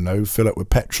and, fill it with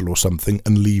petrol or something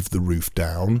and leave the roof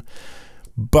down.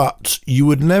 But you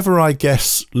would never, I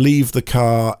guess, leave the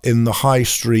car in the high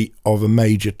street of a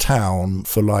major town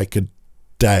for like a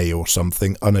day or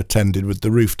something unattended with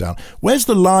the roof down. Where's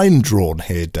the line drawn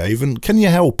here, Dave? And can you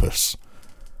help us?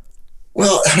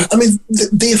 Well, I mean,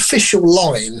 the official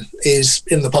line is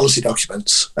in the policy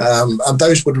documents, and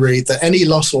those would read that any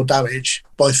loss or damage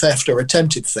by theft or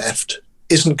attempted theft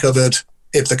isn't covered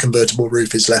if the convertible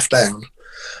roof is left down.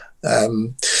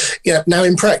 Now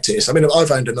in practice, I mean,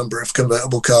 I've owned a number of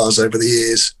convertible cars over the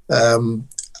years,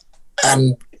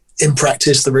 and in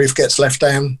practice, the roof gets left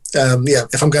down.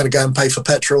 If I'm going to go and pay for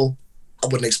petrol, I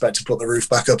wouldn't expect to put the roof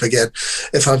back up again.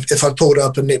 If I pulled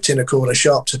up and nipped in a corner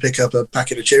shop to pick up a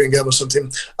packet of chewing gum or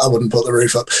something, I wouldn't put the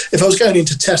roof up. If I was going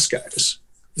into Tesco's,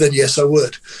 then yes, I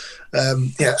would.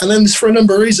 And then for a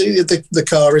number of reasons, the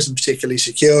car isn't particularly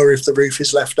secure if the roof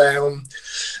is left down.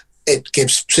 It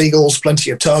gives seagulls plenty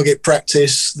of target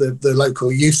practice. The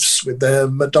local youths with their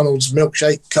McDonald's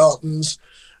milkshake cartons.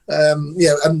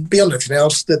 And beyond everything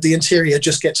else, that the interior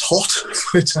just gets hot.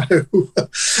 So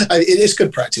it's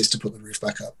good practice to put the roof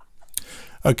back up.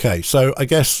 Okay, so I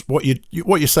guess what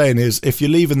you're saying is, if you're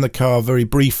leaving the car very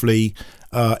briefly,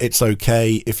 it's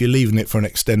okay. If you're leaving it for an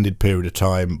extended period of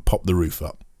time, pop the roof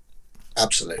up.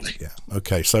 Absolutely. Yeah.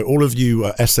 Okay. So all of you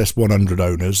SS100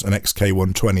 owners and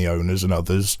XK120 owners and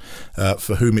others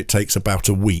for whom it takes about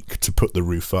a week to put the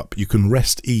roof up, you can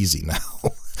rest easy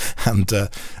now and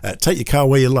take your car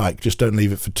where you like. Just don't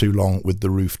leave it for too long with the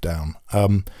roof down.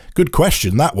 Good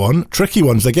question, that one. Tricky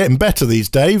ones. They're getting better these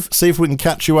days. See if we can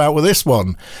catch you out with this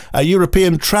one.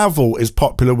 European travel is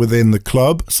popular within the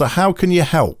club. So how can you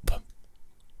help?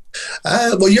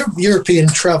 European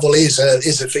travel is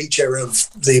a feature of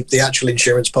the actual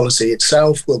insurance policy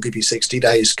itself. We'll give you 60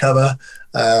 days cover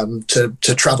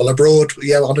to travel abroad,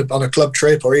 on a club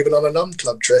trip or even on a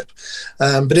non-club trip.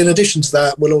 But in addition to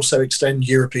that, we'll also extend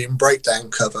European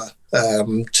breakdown cover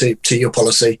to your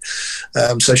policy.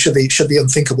 So should the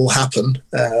unthinkable happen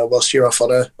whilst you're off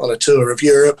on a tour of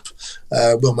Europe,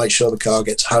 we'll make sure the car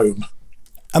gets home.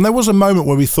 And there was a moment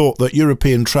where we thought that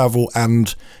European travel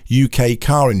and UK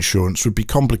car insurance would be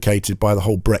complicated by the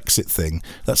whole Brexit thing.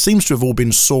 That seems to have all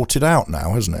been sorted out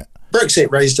now, hasn't it? Brexit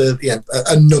raised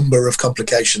a number of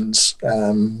complications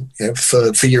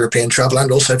for European travel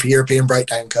and also for European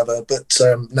breakdown cover. But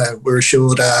no, we're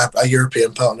assured our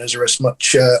European partners are as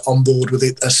much on board with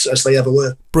it as they ever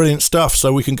were. Brilliant stuff.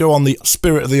 So we can go on the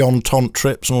Spirit of the Entente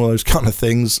trips and all those kind of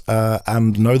things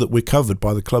and know that we're covered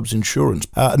by the club's insurance.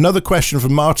 Another question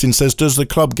from Martin says, does the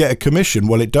club get a commission?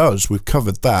 Well, it does. We've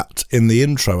covered that in the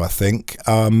intro, I think.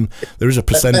 There is a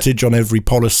percentage on every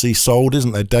policy sold,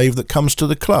 isn't there, Dave, that comes to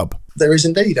the club? There is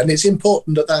indeed, and it's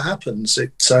important that happens.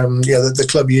 The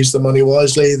club use the money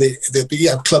wisely.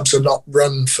 The clubs are not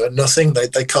run for nothing.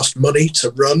 They cost money to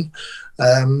run.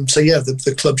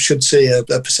 The club should see a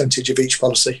percentage of each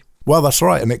policy. Well, that's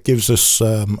right, and it gives us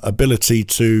ability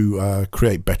to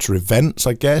create better events,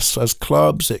 I guess, as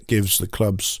clubs. It gives the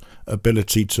clubs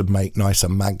ability to make nicer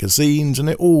magazines, and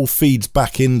it all feeds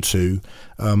back into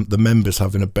the members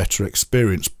having a better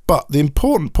experience. But the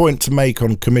important point to make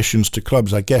on commissions to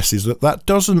clubs, I guess, is that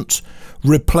doesn't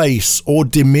replace or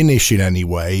diminish in any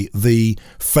way the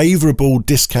favourable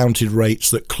discounted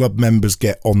rates that club members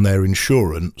get on their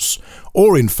insurance,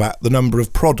 or in fact the number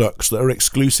of products that are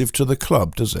exclusive to the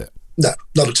club, does it? No,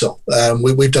 not at all.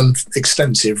 We've done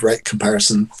extensive rate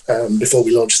comparison before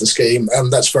we launched the scheme,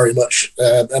 and that's very much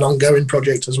an ongoing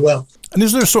project as well. And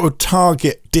is there a sort of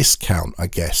target discount, I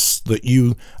guess, that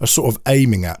you are sort of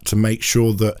aiming at to make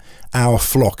sure that our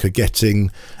flock are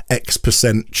getting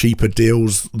X% cheaper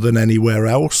deals than anywhere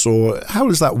else? Or how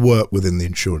does that work within the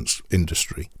insurance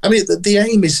industry? I mean, the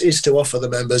aim is to offer the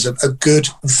members a good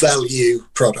value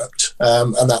product,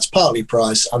 and that's partly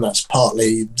price, and that's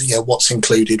partly what's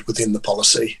included within the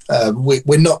policy.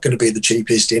 We're not going to be the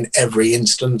cheapest in every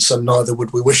instance, and neither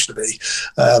would we wish to be.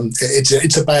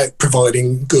 It's about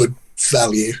providing good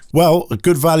value. Well,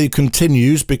 good value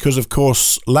continues because, of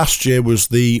course, last year was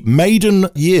the maiden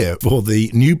year for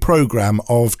the new programme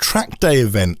of track day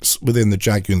events within the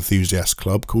Jaguar Enthusiasts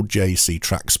Club called JC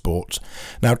Track Sport.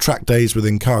 Now, track days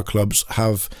within car clubs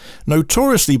have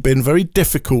notoriously been very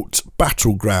difficult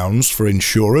battlegrounds for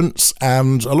insurance,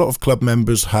 and a lot of club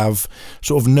members have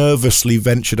sort of nervously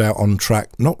ventured out on track,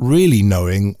 not really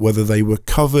knowing whether they were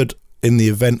covered in the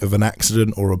event of an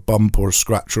accident or a bump or a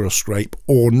scratch or a scrape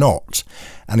or not.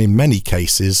 And in many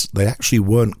cases, they actually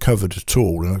weren't covered at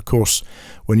all. And of course,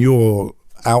 when you're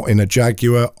out in a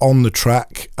Jaguar on the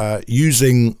track,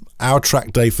 using our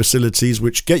track day facilities,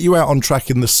 which get you out on track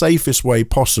in the safest way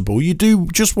possible. You do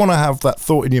just want to have that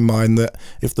thought in your mind that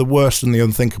if the worst and the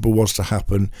unthinkable was to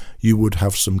happen, you would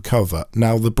have some cover.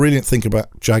 Now, the brilliant thing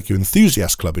about Jaguar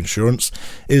Enthusiasts Club Insurance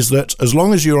is that as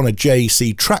long as you're on a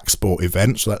JEC track sport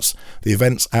event, so that's the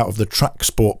events out of the track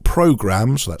sport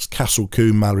programme, so that's Castle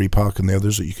Combe, Mallory Park and the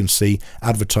others that you can see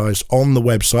advertised on the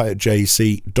website at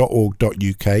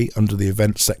jec.org.uk under the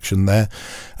events section there,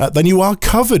 then you are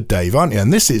covered, Dave, aren't you?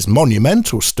 And this is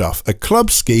monumental stuff. A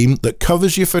club scheme that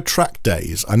covers you for track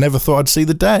days. I never thought I'd see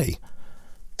the day.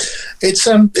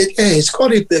 It's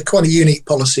quite a unique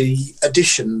policy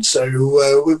addition. So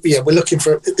we're looking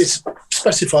for this.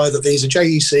 Specify that these are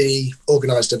JEC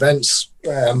organised events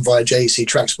via JEC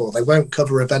Track Sport. They won't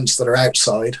cover events that are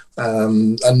outside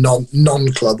and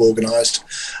non-club organised,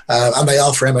 and they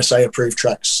are for MSA approved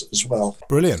tracks as well.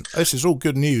 Brilliant. This is all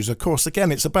good news. Of course,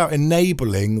 again, it's about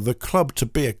enabling the club to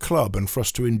be a club and for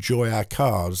us to enjoy our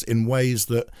cars in ways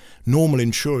that normal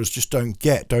insurers just don't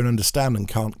understand and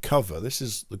can't cover. This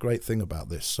is the great thing about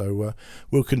this. So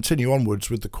we'll continue onwards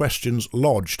with the questions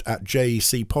lodged at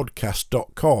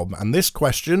jecpodcast.com, and this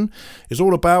question is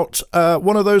all about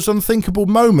one of those unthinkable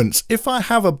moments. If I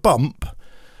have a bump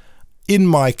in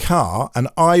my car and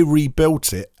I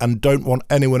rebuilt it and don't want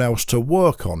anyone else to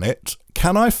work on it,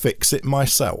 can I fix it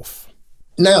myself?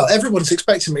 Now, everyone's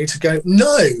expecting me to go,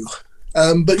 no.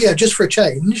 But yeah, just for a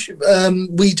change,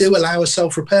 we do allow a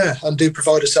self-repair and do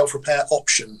provide a self-repair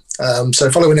option. So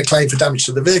following a claim for damage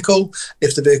to the vehicle,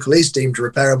 if the vehicle is deemed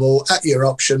repairable, at your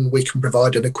option, we can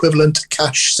provide an equivalent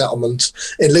cash settlement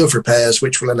in lieu of repairs,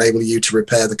 which will enable you to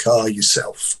repair the car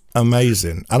yourself.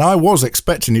 Amazing. And I was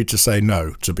expecting you to say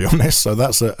no, to be honest, so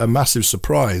that's a massive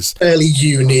surprise. Fairly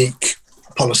unique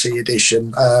policy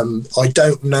addition. I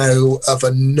don't know of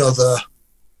another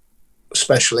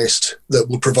specialist that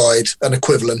will provide an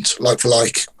equivalent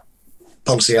like-for-like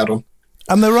policy add-on.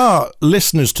 And there are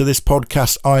listeners to this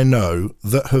podcast I know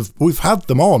that we've had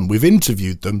them on, we've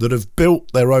interviewed them, that have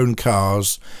built their own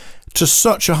cars to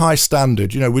such a high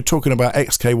standard. You know, we're talking about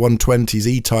XK120s,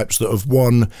 E-types that have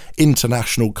won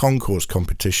international concours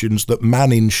competitions that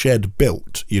Man in Shed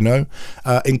built, you know.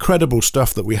 Incredible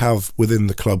stuff that we have within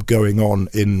the club going on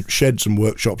in sheds and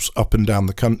workshops up and down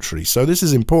the country. So this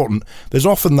is important. There's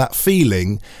often that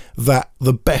feeling that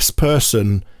the best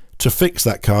person to fix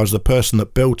that car is the person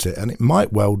that built it, and it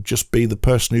might well just be the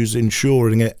person who's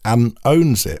insuring it and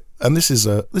owns it. And this is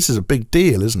a big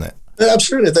deal, isn't it?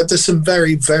 Absolutely. There's some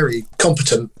very, very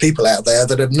competent people out there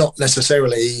that are not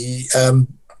necessarily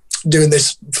doing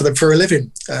this for a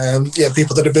living.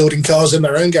 People that are building cars in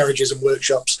their own garages and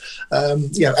workshops.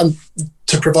 And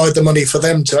to provide the money for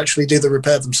them to actually do the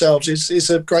repair themselves is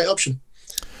a great option.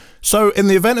 So in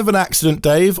the event of an accident,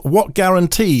 Dave, what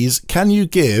guarantees can you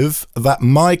give that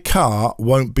my car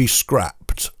won't be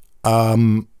scrapped?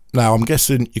 Now, I'm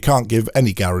guessing you can't give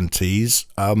any guarantees,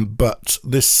 but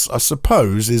this, I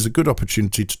suppose, is a good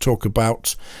opportunity to talk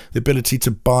about the ability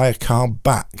to buy a car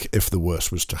back if the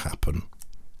worst was to happen.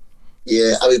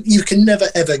 Yeah, I mean, you can never,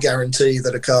 ever guarantee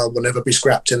that a car will never be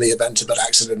scrapped in the event of an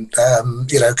accident.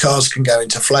 Cars can go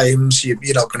into flames. You're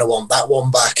not going to want that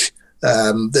one back.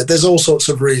 There's all sorts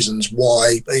of reasons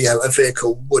why a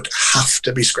vehicle would have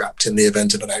to be scrapped in the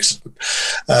event of an accident.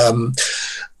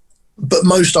 But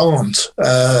most aren't.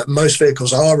 Most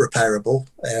vehicles are repairable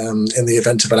in the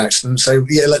event of an accident. So,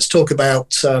 let's talk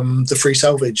about the free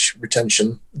salvage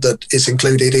retention that is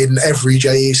included in every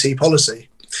JEC policy.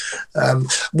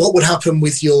 What would happen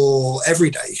with your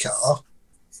everyday car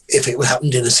if it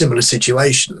happened in a similar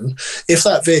situation? If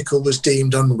that vehicle was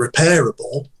deemed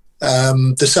unrepairable,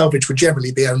 the salvage would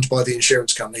generally be owned by the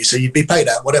insurance company. So you'd be paid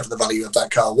out whatever the value of that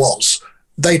car was.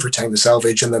 They'd retain the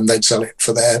salvage and then they'd sell it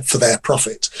for their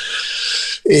profit.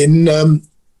 In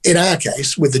our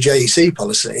case, with the JEC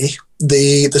policy,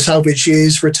 the salvage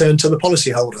is returned to the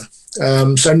policyholder.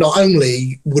 So not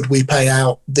only would we pay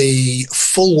out the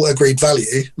full agreed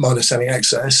value minus any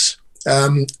excess,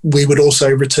 we would also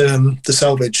return the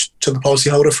salvage to the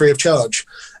policyholder free of charge,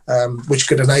 which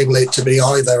could enable it to be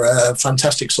either a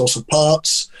fantastic source of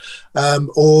parts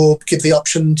or give the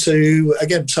option to,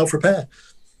 again, self-repair.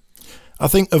 I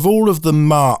think of all of the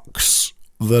marks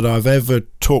that I've ever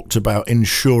talked about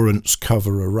insurance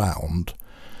cover around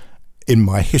in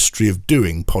my history of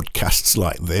doing podcasts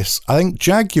like this, I think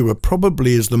Jaguar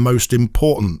probably is the most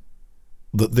important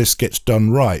that this gets done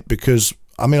right, because,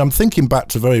 I mean, I'm thinking back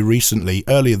to very recently,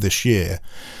 earlier this year,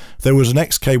 there was an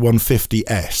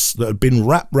XK150S that had been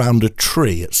wrapped round a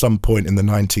tree at some point in the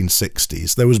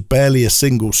 1960s. There was barely a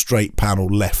single straight panel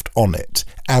left on it,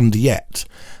 and yet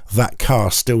that car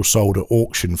still sold at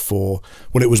auction for,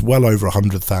 well, it was well over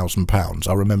 £100,000.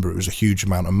 I remember it was a huge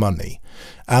amount of money.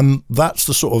 And that's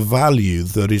the sort of value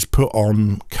that is put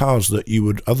on cars that you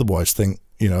would otherwise think,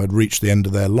 had reached the end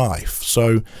of their life.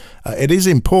 So it is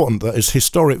important that as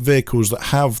historic vehicles that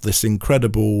have this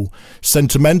incredible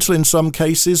sentimental in some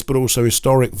cases, but also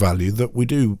historic value, that we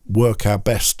do work our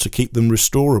best to keep them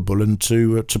restorable and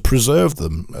to preserve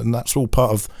them. And that's all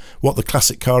part of what the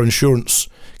classic car insurance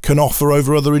can offer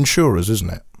over other insurers,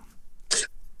 isn't it?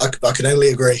 I can only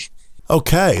agree.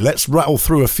 Okay, let's rattle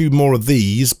through a few more of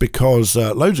these because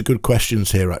loads of good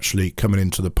questions here actually coming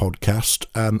into the podcast.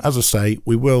 And as I say,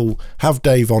 we will have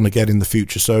Dave on again in the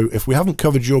future. So if we haven't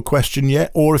covered your question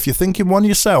yet, or if you're thinking one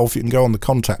yourself, you can go on the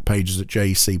contact pages at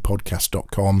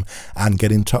jecpodcast.com and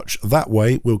get in touch that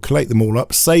way. We'll collate them all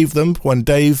up, save them when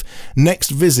Dave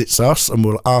next visits us, and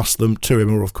we'll ask them to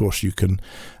him. Or of course you can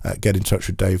get in touch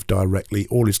with Dave directly.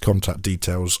 All his contact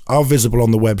details are visible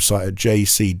on the website at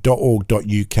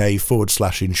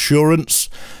jc.org.uk/insurance.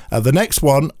 The next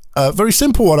one, a very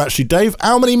simple one actually, Dave.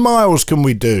 How many miles can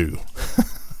we do?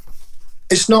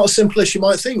 It's not as simple as you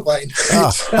might think, Wayne.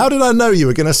 How did I know you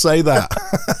were going to say that?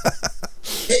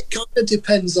 It kind of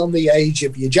depends on the age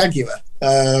of your Jaguar.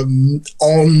 On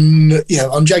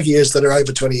Jaguars that are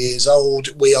over 20 years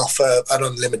old, we offer an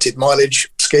unlimited mileage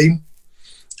scheme.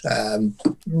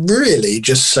 Really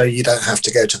just so you don't have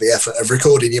to go to the effort of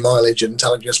recording your mileage and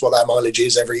telling us what that mileage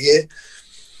is every year.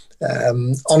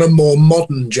 On a more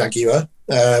modern Jaguar,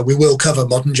 we will cover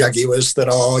modern Jaguars that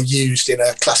are used in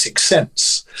a classic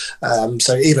sense.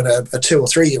 So even a 2 or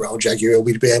 3 year old Jaguar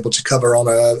we'd be able to cover on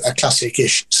a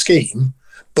classic-ish scheme,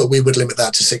 but we would limit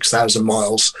that to 6,000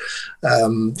 miles.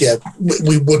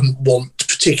 We wouldn't want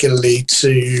particularly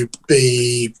to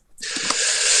be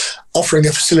offering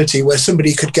a facility where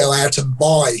somebody could go out and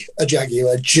buy a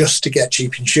Jaguar just to get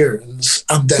cheap insurance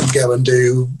and then go and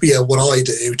do, what I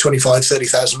do, 25,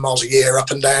 30,000 miles a year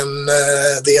up and down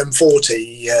the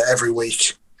M40 every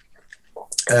week.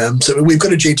 So we've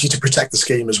got a duty to protect the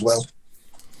scheme as well.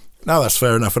 No, that's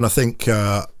fair enough. And I think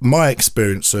my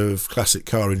experience of classic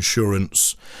car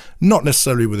insurance, not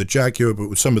necessarily with a Jaguar, but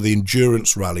with some of the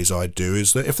endurance rallies I do,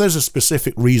 is that if there's a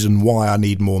specific reason why I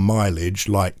need more mileage,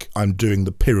 like I'm doing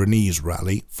the Pyrenees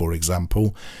rally, for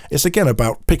example, it's again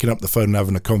about picking up the phone and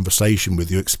having a conversation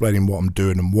with you, explaining what I'm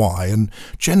doing and why. And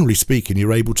generally speaking,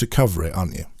 you're able to cover it,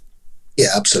 aren't you? Yeah,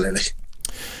 absolutely.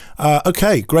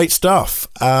 Okay, great stuff.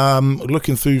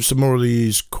 Looking through some more of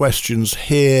these questions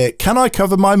here. Can I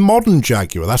cover my modern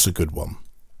Jaguar? That's a good one.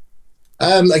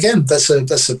 Again, that's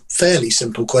a fairly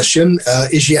simple question.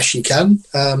 Is yes, you can.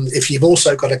 If you've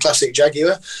also got a classic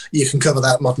Jaguar, you can cover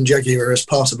that modern Jaguar as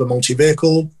part of a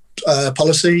multi-vehicle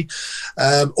policy.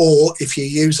 Or if you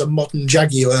use a modern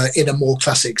Jaguar in a more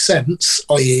classic sense,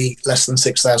 i.e. less than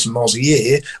 6,000 miles a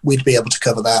year, we'd be able to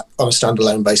cover that on a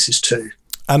standalone basis too.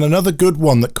 And another good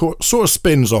one that sort of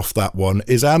spins off that one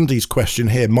is Andy's question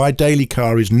here. My daily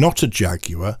car is not a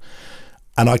Jaguar,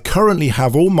 and I currently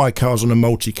have all my cars on a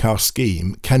multi-car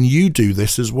scheme. Can you do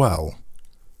this as well?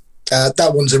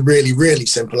 That one's a really, really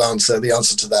simple answer. The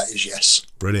answer to that is yes.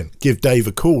 Brilliant. Give Dave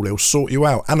a call. He'll sort you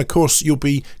out. And, of course, you'll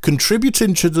be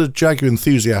contributing to the Jaguar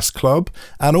Enthusiasts Club,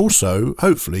 and also,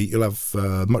 hopefully, you'll have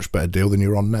a much better deal than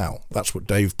you're on now. That's what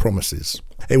Dave promises.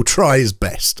 He'll try his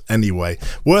best anyway.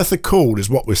 Worth a call is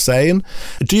what we're saying.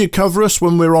 Do you cover us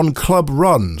when we're on club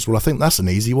runs? Well, I think that's an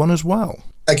easy one as well.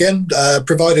 Again,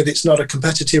 provided it's not a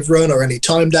competitive run or any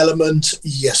timed element,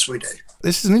 yes, we do.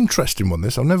 This is an interesting one,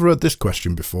 this. I've never heard this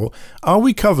question before. Are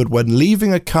we covered when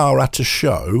leaving a car at a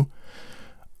show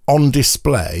on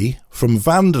display from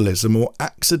vandalism or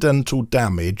accidental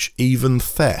damage, even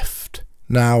theft?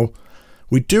 Now,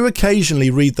 we do occasionally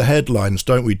read the headlines,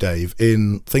 don't we, Dave,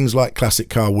 in things like Classic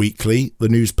Car Weekly, the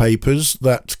newspapers,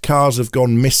 that cars have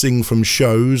gone missing from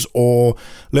shows, or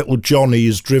little Johnny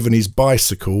has driven his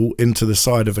bicycle into the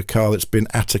side of a car that's been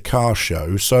at a car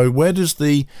show. So where does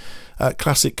the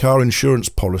classic car insurance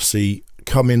policy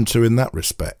come into in that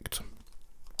respect?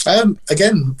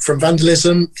 Again, from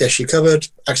vandalism, yes, you're covered.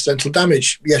 Accidental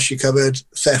damage, yes, you're covered.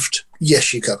 Theft,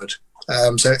 yes, you're covered.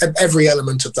 So every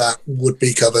element of that would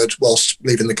be covered whilst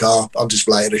leaving the car on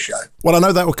display at a show. Well, I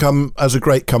know that will come as a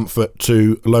great comfort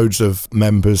to loads of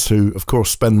members who, of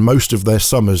course, spend most of their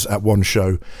summers at one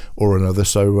show or another.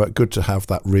 So good to have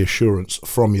that reassurance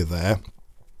from you there.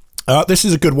 This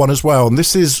is a good one as well, and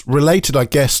this is related, I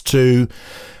guess, to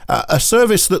a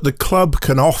service that the club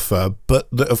can offer, but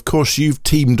that, of course, you've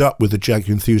teamed up with the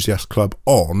Jaguar Enthusiasts Club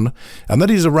on, and that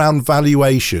is around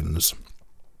valuations.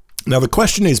 Now, the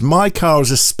question is, my car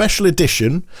is a special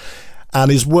edition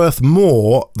and is worth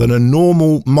more than a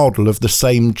normal model of the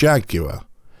same Jaguar.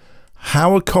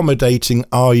 How accommodating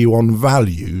are you on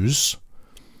values?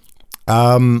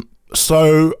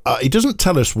 So he doesn't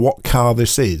tell us what car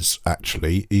this is,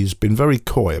 actually. He's been very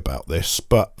coy about this.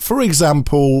 But for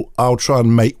example, I'll try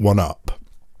and make one up.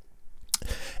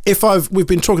 We've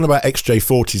been talking about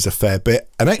XJ40s a fair bit.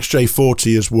 An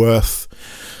XJ40 is worth,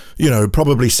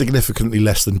 probably significantly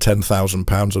less than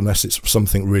 £10,000 unless it's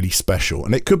something really special.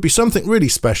 And it could be something really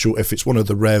special if it's one of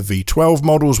the rare V12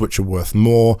 models, which are worth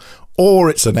more, or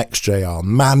it's an XJR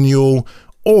manual,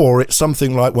 or it's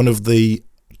something like one of the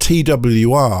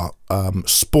TWR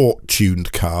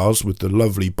sport-tuned cars with the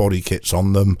lovely body kits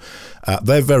on them.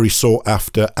 They're very sought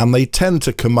after, and they tend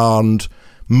to command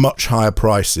much higher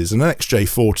prices. And an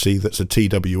XJ40 that's a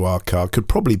TWR car could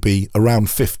probably be around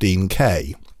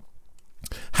 15k.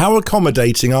 How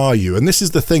accommodating are you? And this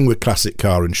is the thing with classic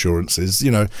car insurances.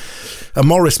 A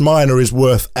Morris Minor is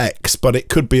worth X, but it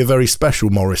could be a very special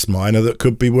Morris Minor that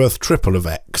could be worth triple of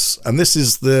X. And this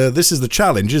is the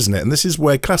challenge, isn't it? And this is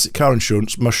where classic car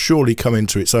insurance must surely come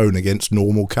into its own against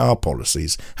normal car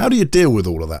policies. How do you deal with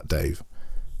all of that, Dave?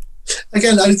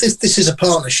 Again, this is a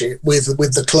partnership with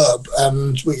the club,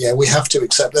 and we have to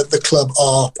accept that the club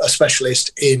are a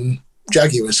specialist in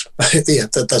Jaguars.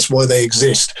 That's why they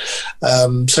exist.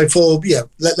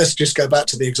 Let's just go back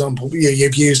to the example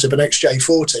you've used of an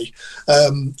XJ40,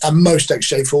 and most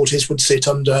XJ40s would sit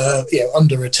under a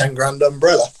 10 grand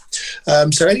umbrella.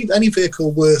 So any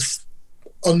vehicle worth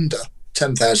under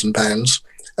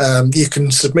 £10,000, you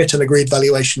can submit an agreed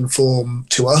valuation form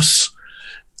to us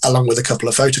along with a couple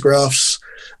of photographs,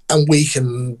 and we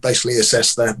can basically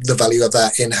assess the value of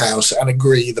that in-house and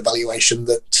agree the valuation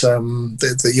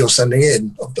that you're sending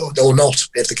in, or not,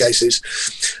 if the case is.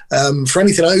 For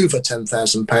anything over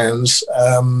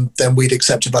 £10,000, then we'd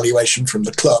accept a valuation from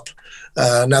the club.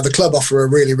 Now, the club offer a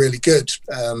really, really good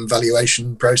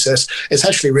valuation process. It's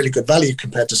actually really good value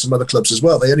compared to some other clubs as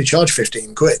well. They only charge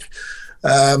 15 quid.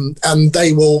 And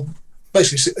they will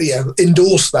basically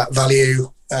endorse that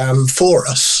value for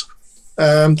us.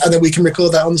 And then we can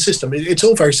record that on the system. It's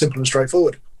all very simple and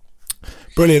straightforward.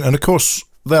 Brilliant. And of course,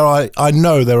 I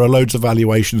know there are loads of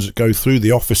valuations that go through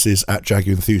the offices at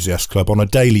Jaguar Enthusiasts Club on a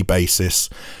daily basis.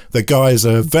 The guys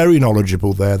are very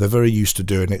knowledgeable there. They're very used to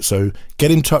doing it. So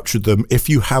get in touch with them if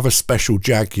you have a special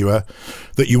Jaguar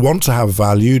that you want to have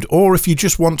valued, or if you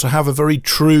just want to have a very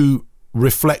true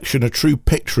reflection, a true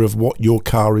picture of what your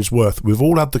car is worth. We've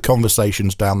all had the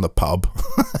conversations down the pub.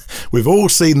 We've all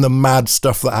seen the mad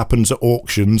stuff that happens at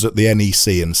auctions at the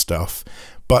NEC and stuff.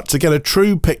 But to get a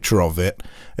true picture of it,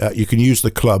 you can use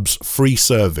the club's free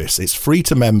service. It's free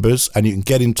to members, and you can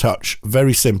get in touch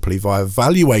very simply via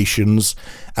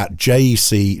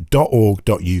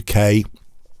valuations@jec.org.uk.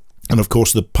 And of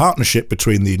course, the partnership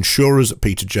between the insurers at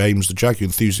Peter James, the Jaguar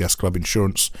Enthusiasts Club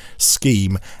Insurance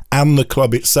scheme, and the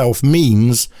club itself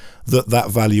means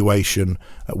that valuation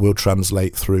will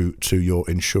translate through to your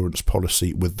insurance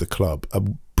policy with the club. A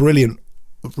brilliant,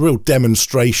 real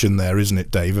demonstration there, isn't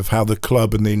it, Dave, of how the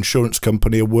club and the insurance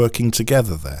company are working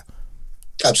together there?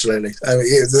 Absolutely.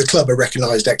 The club are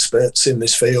recognised experts in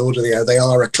this field. They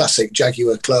are a classic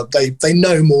Jaguar club. They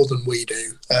know more than we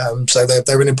do. So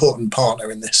they're an important partner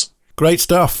in this. Great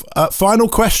stuff. Final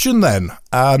question then,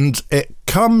 and it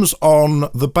comes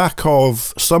on the back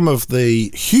of some of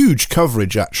the huge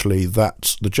coverage actually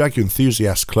that the Jaguar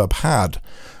Enthusiasts Club had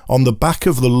on the back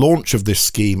of the launch of this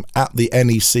scheme at the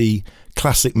NEC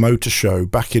Classic Motor Show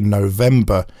back in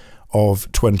November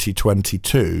of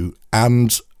 2022.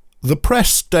 And the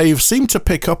press, Dave, seemed to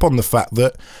pick up on the fact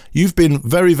that you've been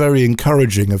very, very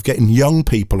encouraging of getting young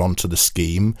people onto the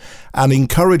scheme and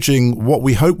encouraging what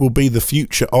we hope will be the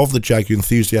future of the Jaguar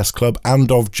Enthusiasts Club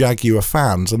and of Jaguar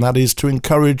fans, and that is to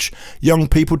encourage young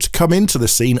people to come into the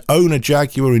scene, own a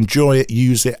Jaguar, enjoy it,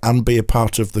 use it, and be a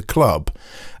part of the club.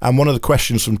 And one of the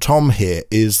questions from Tom here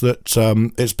is that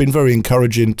it's been very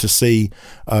encouraging to see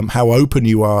how open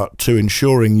you are to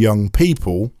insuring young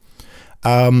people.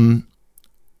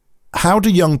 How do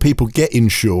young people get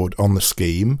insured on the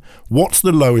scheme? What's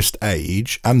the lowest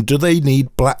age? And do they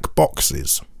need black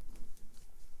boxes?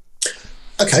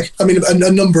 Okay, I mean,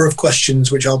 a number of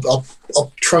questions which I'll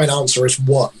try and answer as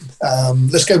one.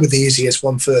 Let's go with the easiest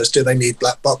one first. Do they need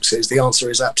black boxes? The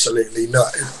answer is absolutely no.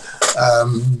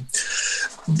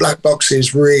 black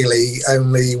boxes really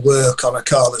only work on a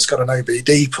car that's got an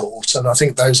OBD port, and I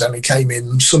think those only came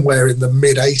in somewhere in the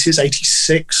mid-80s,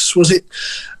 86 was it?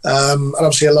 And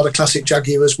obviously a lot of classic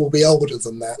Jaguars will be older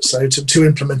than that, so to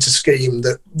implement a scheme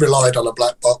that relied on a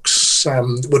black box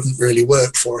wouldn't really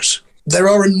work for us. There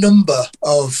are a number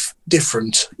of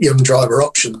different young driver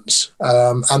options,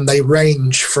 and they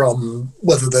range from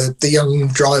whether the young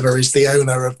driver is the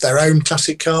owner of their own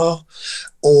classic car,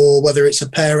 or whether it's a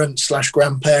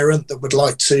parent/grandparent that would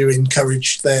like to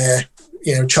encourage their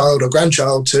child or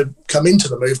grandchild to come into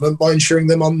the movement by insuring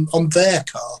them on their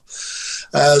car.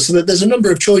 So that there's a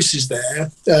number of choices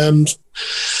there.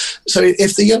 So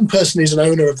if the young person is an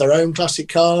owner of their own classic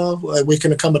car, we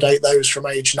can accommodate those from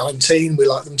age 19. We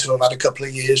like them to have had a couple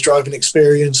of years driving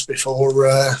experience before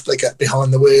they get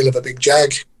behind the wheel of a big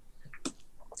Jag.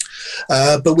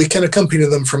 But we can accompany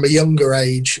them from a younger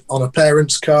age on a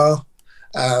parent's car,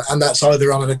 and that's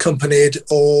either on an accompanied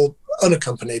or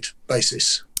unaccompanied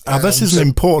basis. This is an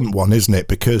important one, isn't it?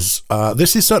 Because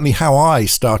this is certainly how I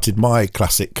started my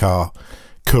classic car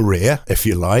career, if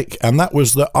you like, and that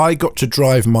was that I got to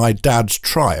drive my dad's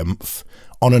Triumph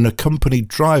on an accompanied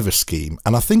driver scheme,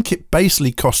 and I think it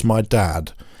basically cost my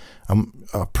dad, I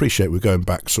appreciate we're going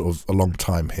back sort of a long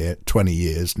time here, 20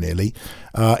 years nearly,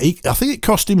 I think it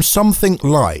cost him something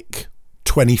like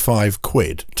 25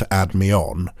 quid to add me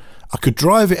on. I could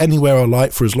drive it anywhere I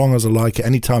like for as long as I like at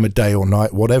any time of day or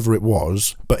night, whatever it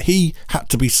was, but he had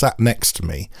to be sat next to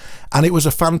me. And it was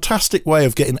a fantastic way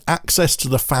of getting access to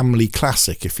the family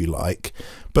classic, if you like,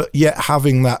 but yet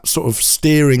having that sort of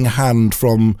steering hand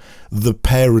from the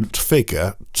parent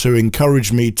figure to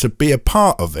encourage me to be a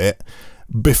part of it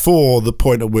before the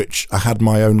point at which I had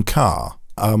my own car.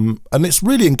 And it's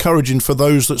really encouraging for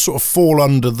those that sort of fall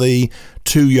under the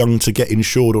too young to get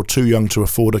insured or too young to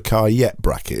afford a car yet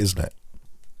bracket, isn't it?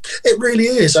 It really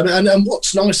is. And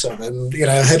what's nicer than,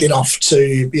 heading off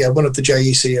to one of the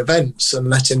JEC events and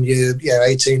letting your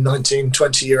 18, 19,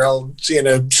 20-year-old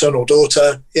son or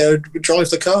daughter drive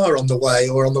the car on the way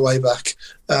or on the way back.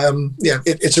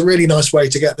 It's a really nice way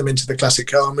to get them into the classic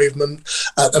car movement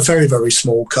at a very, very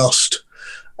small cost.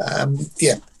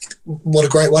 What a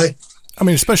great way. I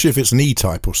mean, especially if it's an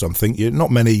E-Type or something, not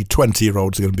many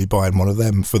 20-year-olds are going to be buying one of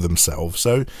them for themselves.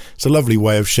 So it's a lovely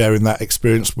way of sharing that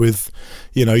experience with,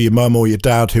 your mum or your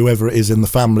dad, whoever it is in the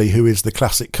family who is the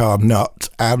classic car nut,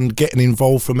 and getting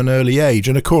involved from an early age.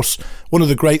 And of course, one of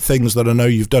the great things that I know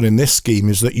you've done in this scheme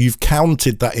is that you've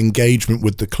counted that engagement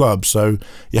with the club. So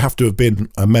you have to have been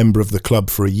a member of the club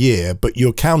for a year, but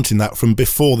you're counting that from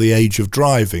before the age of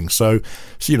driving. So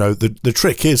the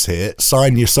trick is here,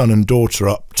 sign your son and daughter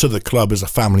up to the club as a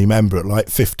family member at like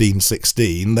 15,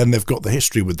 16, then they've got the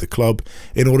history with the club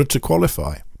in order to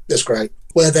qualify. That's great.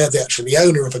 Where they're actually the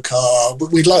owner of a car,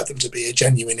 we'd like them to be a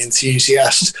genuine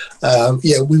enthusiast.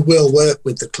 We will work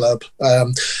with the club,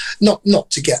 not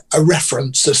to get a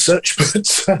reference as such, but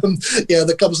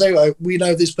the club say, oh, we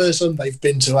know this person, they've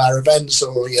been to our events,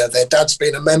 or their dad's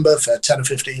been a member for 10 or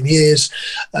 15 years.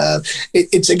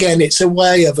 It's a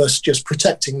way of us just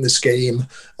protecting the scheme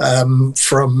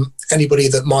from anybody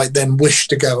that might then wish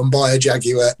to go and buy a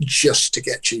Jaguar just to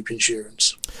get cheap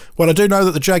insurance. Well, I do know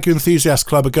that the Jaguar Enthusiasts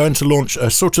Club are going to launch a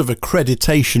sort of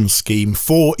accreditation scheme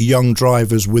for young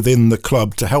drivers within the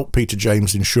club to help Peter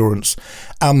James Insurance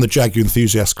and the Jaguar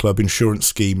Enthusiasts Club Insurance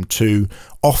Scheme to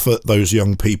offer those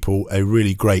young people a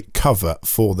really great cover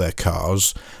for their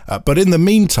cars. But in the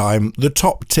meantime, the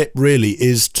top tip really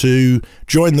is to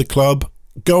join the club,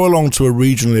 go along to a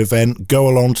regional event, go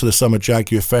along to the Summer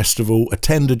Jaguar Festival,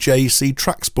 attend a JEC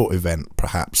track sport event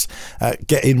perhaps,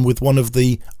 get in with one of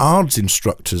the ARDS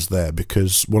instructors there,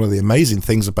 because one of the amazing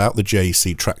things about the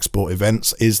JEC track sport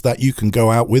events is that you can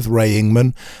go out with Ray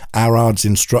Ingman, our ARDS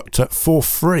instructor, for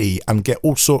free and get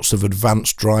all sorts of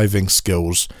advanced driving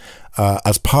skills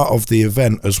as part of the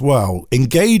event as well.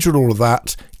 Engage with all of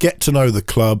that, get to know the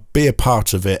club, be a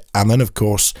part of it, and then of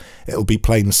course it'll be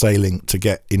plain sailing to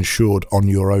get insured on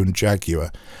your own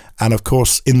Jaguar. And of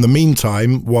course, in the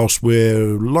meantime, whilst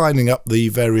we're lining up the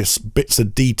various bits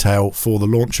of detail for the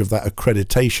launch of that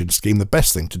accreditation scheme, the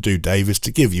best thing to do, Dave, is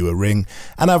to give you a ring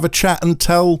and have a chat and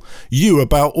tell you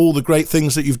about all the great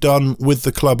things that you've done with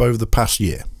the club over the past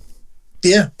year.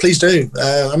 Yeah, please do.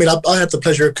 I had the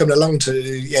pleasure of coming along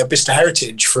to Bicester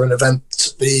Heritage for an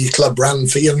event the club ran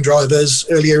for young drivers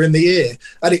earlier in the year.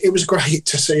 And it was great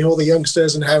to see all the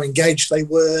youngsters and how engaged they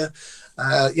were.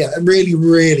 A really,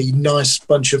 really nice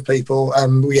bunch of people.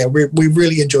 And we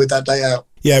really enjoyed that day out.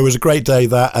 Yeah, it was a great day,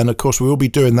 that, and of course we will be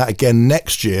doing that again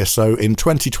next year. So in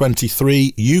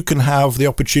 2023, you can have the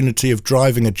opportunity of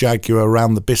driving a Jaguar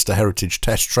around the Bicester Heritage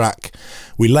Test Track.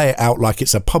 We lay it out like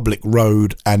it's a public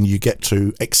road, and you get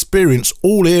to experience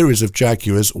all eras of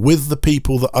Jaguars with the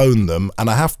people that own them. And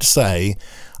I have to say,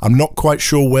 I'm not quite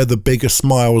sure where the bigger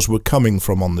smiles were coming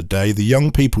from on the day, the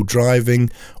young people driving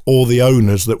or the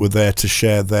owners that were there to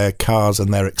share their cars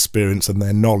and their experience and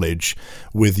their knowledge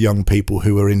with young people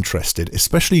who were interested,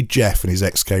 especially Jeff and his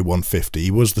XK150.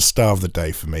 He was the star of the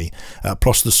day for me.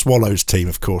 Plus the Swallows team,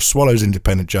 of course. Swallows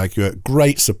Independent Jaguar,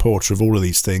 great supporter of all of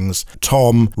these things.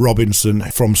 Tom Robinson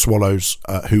from Swallows,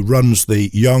 who runs the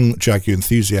Young Jaguar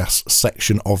Enthusiasts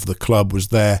section of the club, was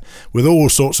there with all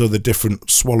sorts of the different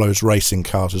Swallows racing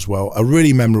cars as well. A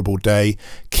really memorable day.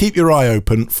 Keep your eye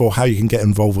open for how you can get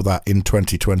involved with that in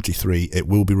 2023. It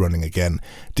will be running again.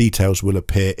 Details will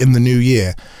appear in the new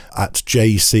year at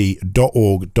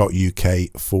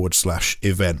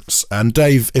jec.org.uk/events. And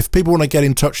Dave, if people want to get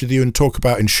in touch with you and talk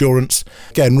about insurance,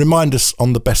 again, remind us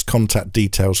on the best contact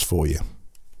details for you.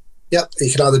 Yep,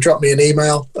 you can either drop me an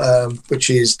email, which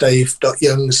is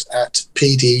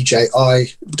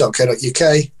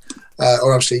dave.youngs@pdji.co.uk,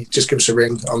 or obviously just give us a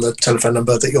ring on the telephone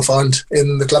number that you'll find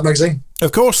in the club magazine.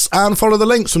 Of course, and follow the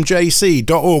links from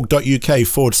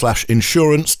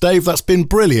jec.org.uk/insurance. Dave, that's been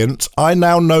brilliant. I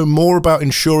now know more about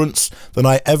insurance than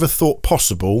I ever thought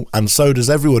possible, and so does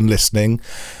everyone listening.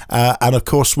 And of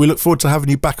course, we look forward to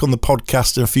having you back on the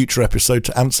podcast in a future episode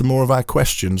to answer more of our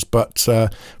questions. But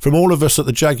from all of us at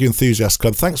the Jaguar Enthusiasts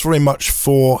Club, thanks very much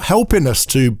for helping us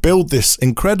to build this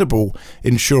incredible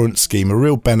insurance scheme, a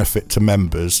real benefit to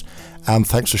members. And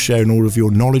thanks for sharing all of your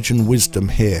knowledge and wisdom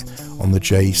here on the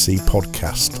JEC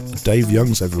podcast. Dave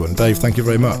Youngs, everyone. Dave, thank you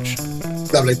very much.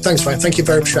 Lovely. Thanks, mate. Thank you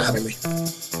very much for having me.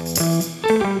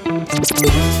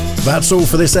 That's all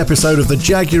for this episode of the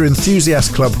Jaguar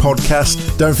Enthusiasts Club podcast.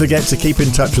 Don't forget to keep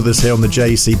in touch with us here on the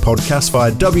JEC podcast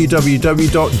via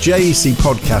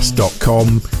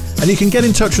www.jecpodcast.com. And you can get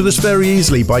in touch with us very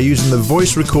easily by using the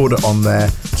voice recorder on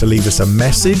there to leave us a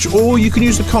message, or you can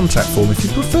use the contact form if you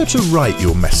prefer to write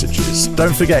your messages.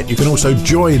 Don't forget, you can also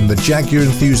join the Jaguar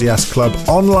Enthusiasts Club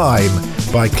online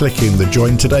by clicking the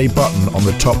Join Today button on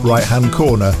the top right-hand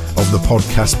corner of the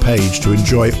podcast page to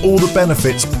enjoy all the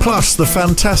benefits, plus the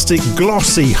fantastic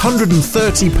glossy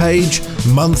 130-page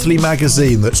monthly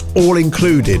magazine that's all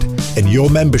included in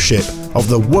your membership of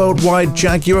the worldwide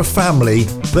Jaguar family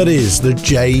that is the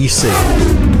JEC.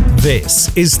 This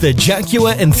is the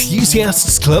Jaguar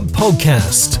Enthusiasts Club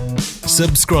podcast.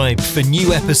 Subscribe for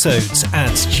new episodes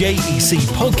at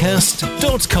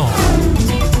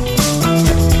jecpodcast.com.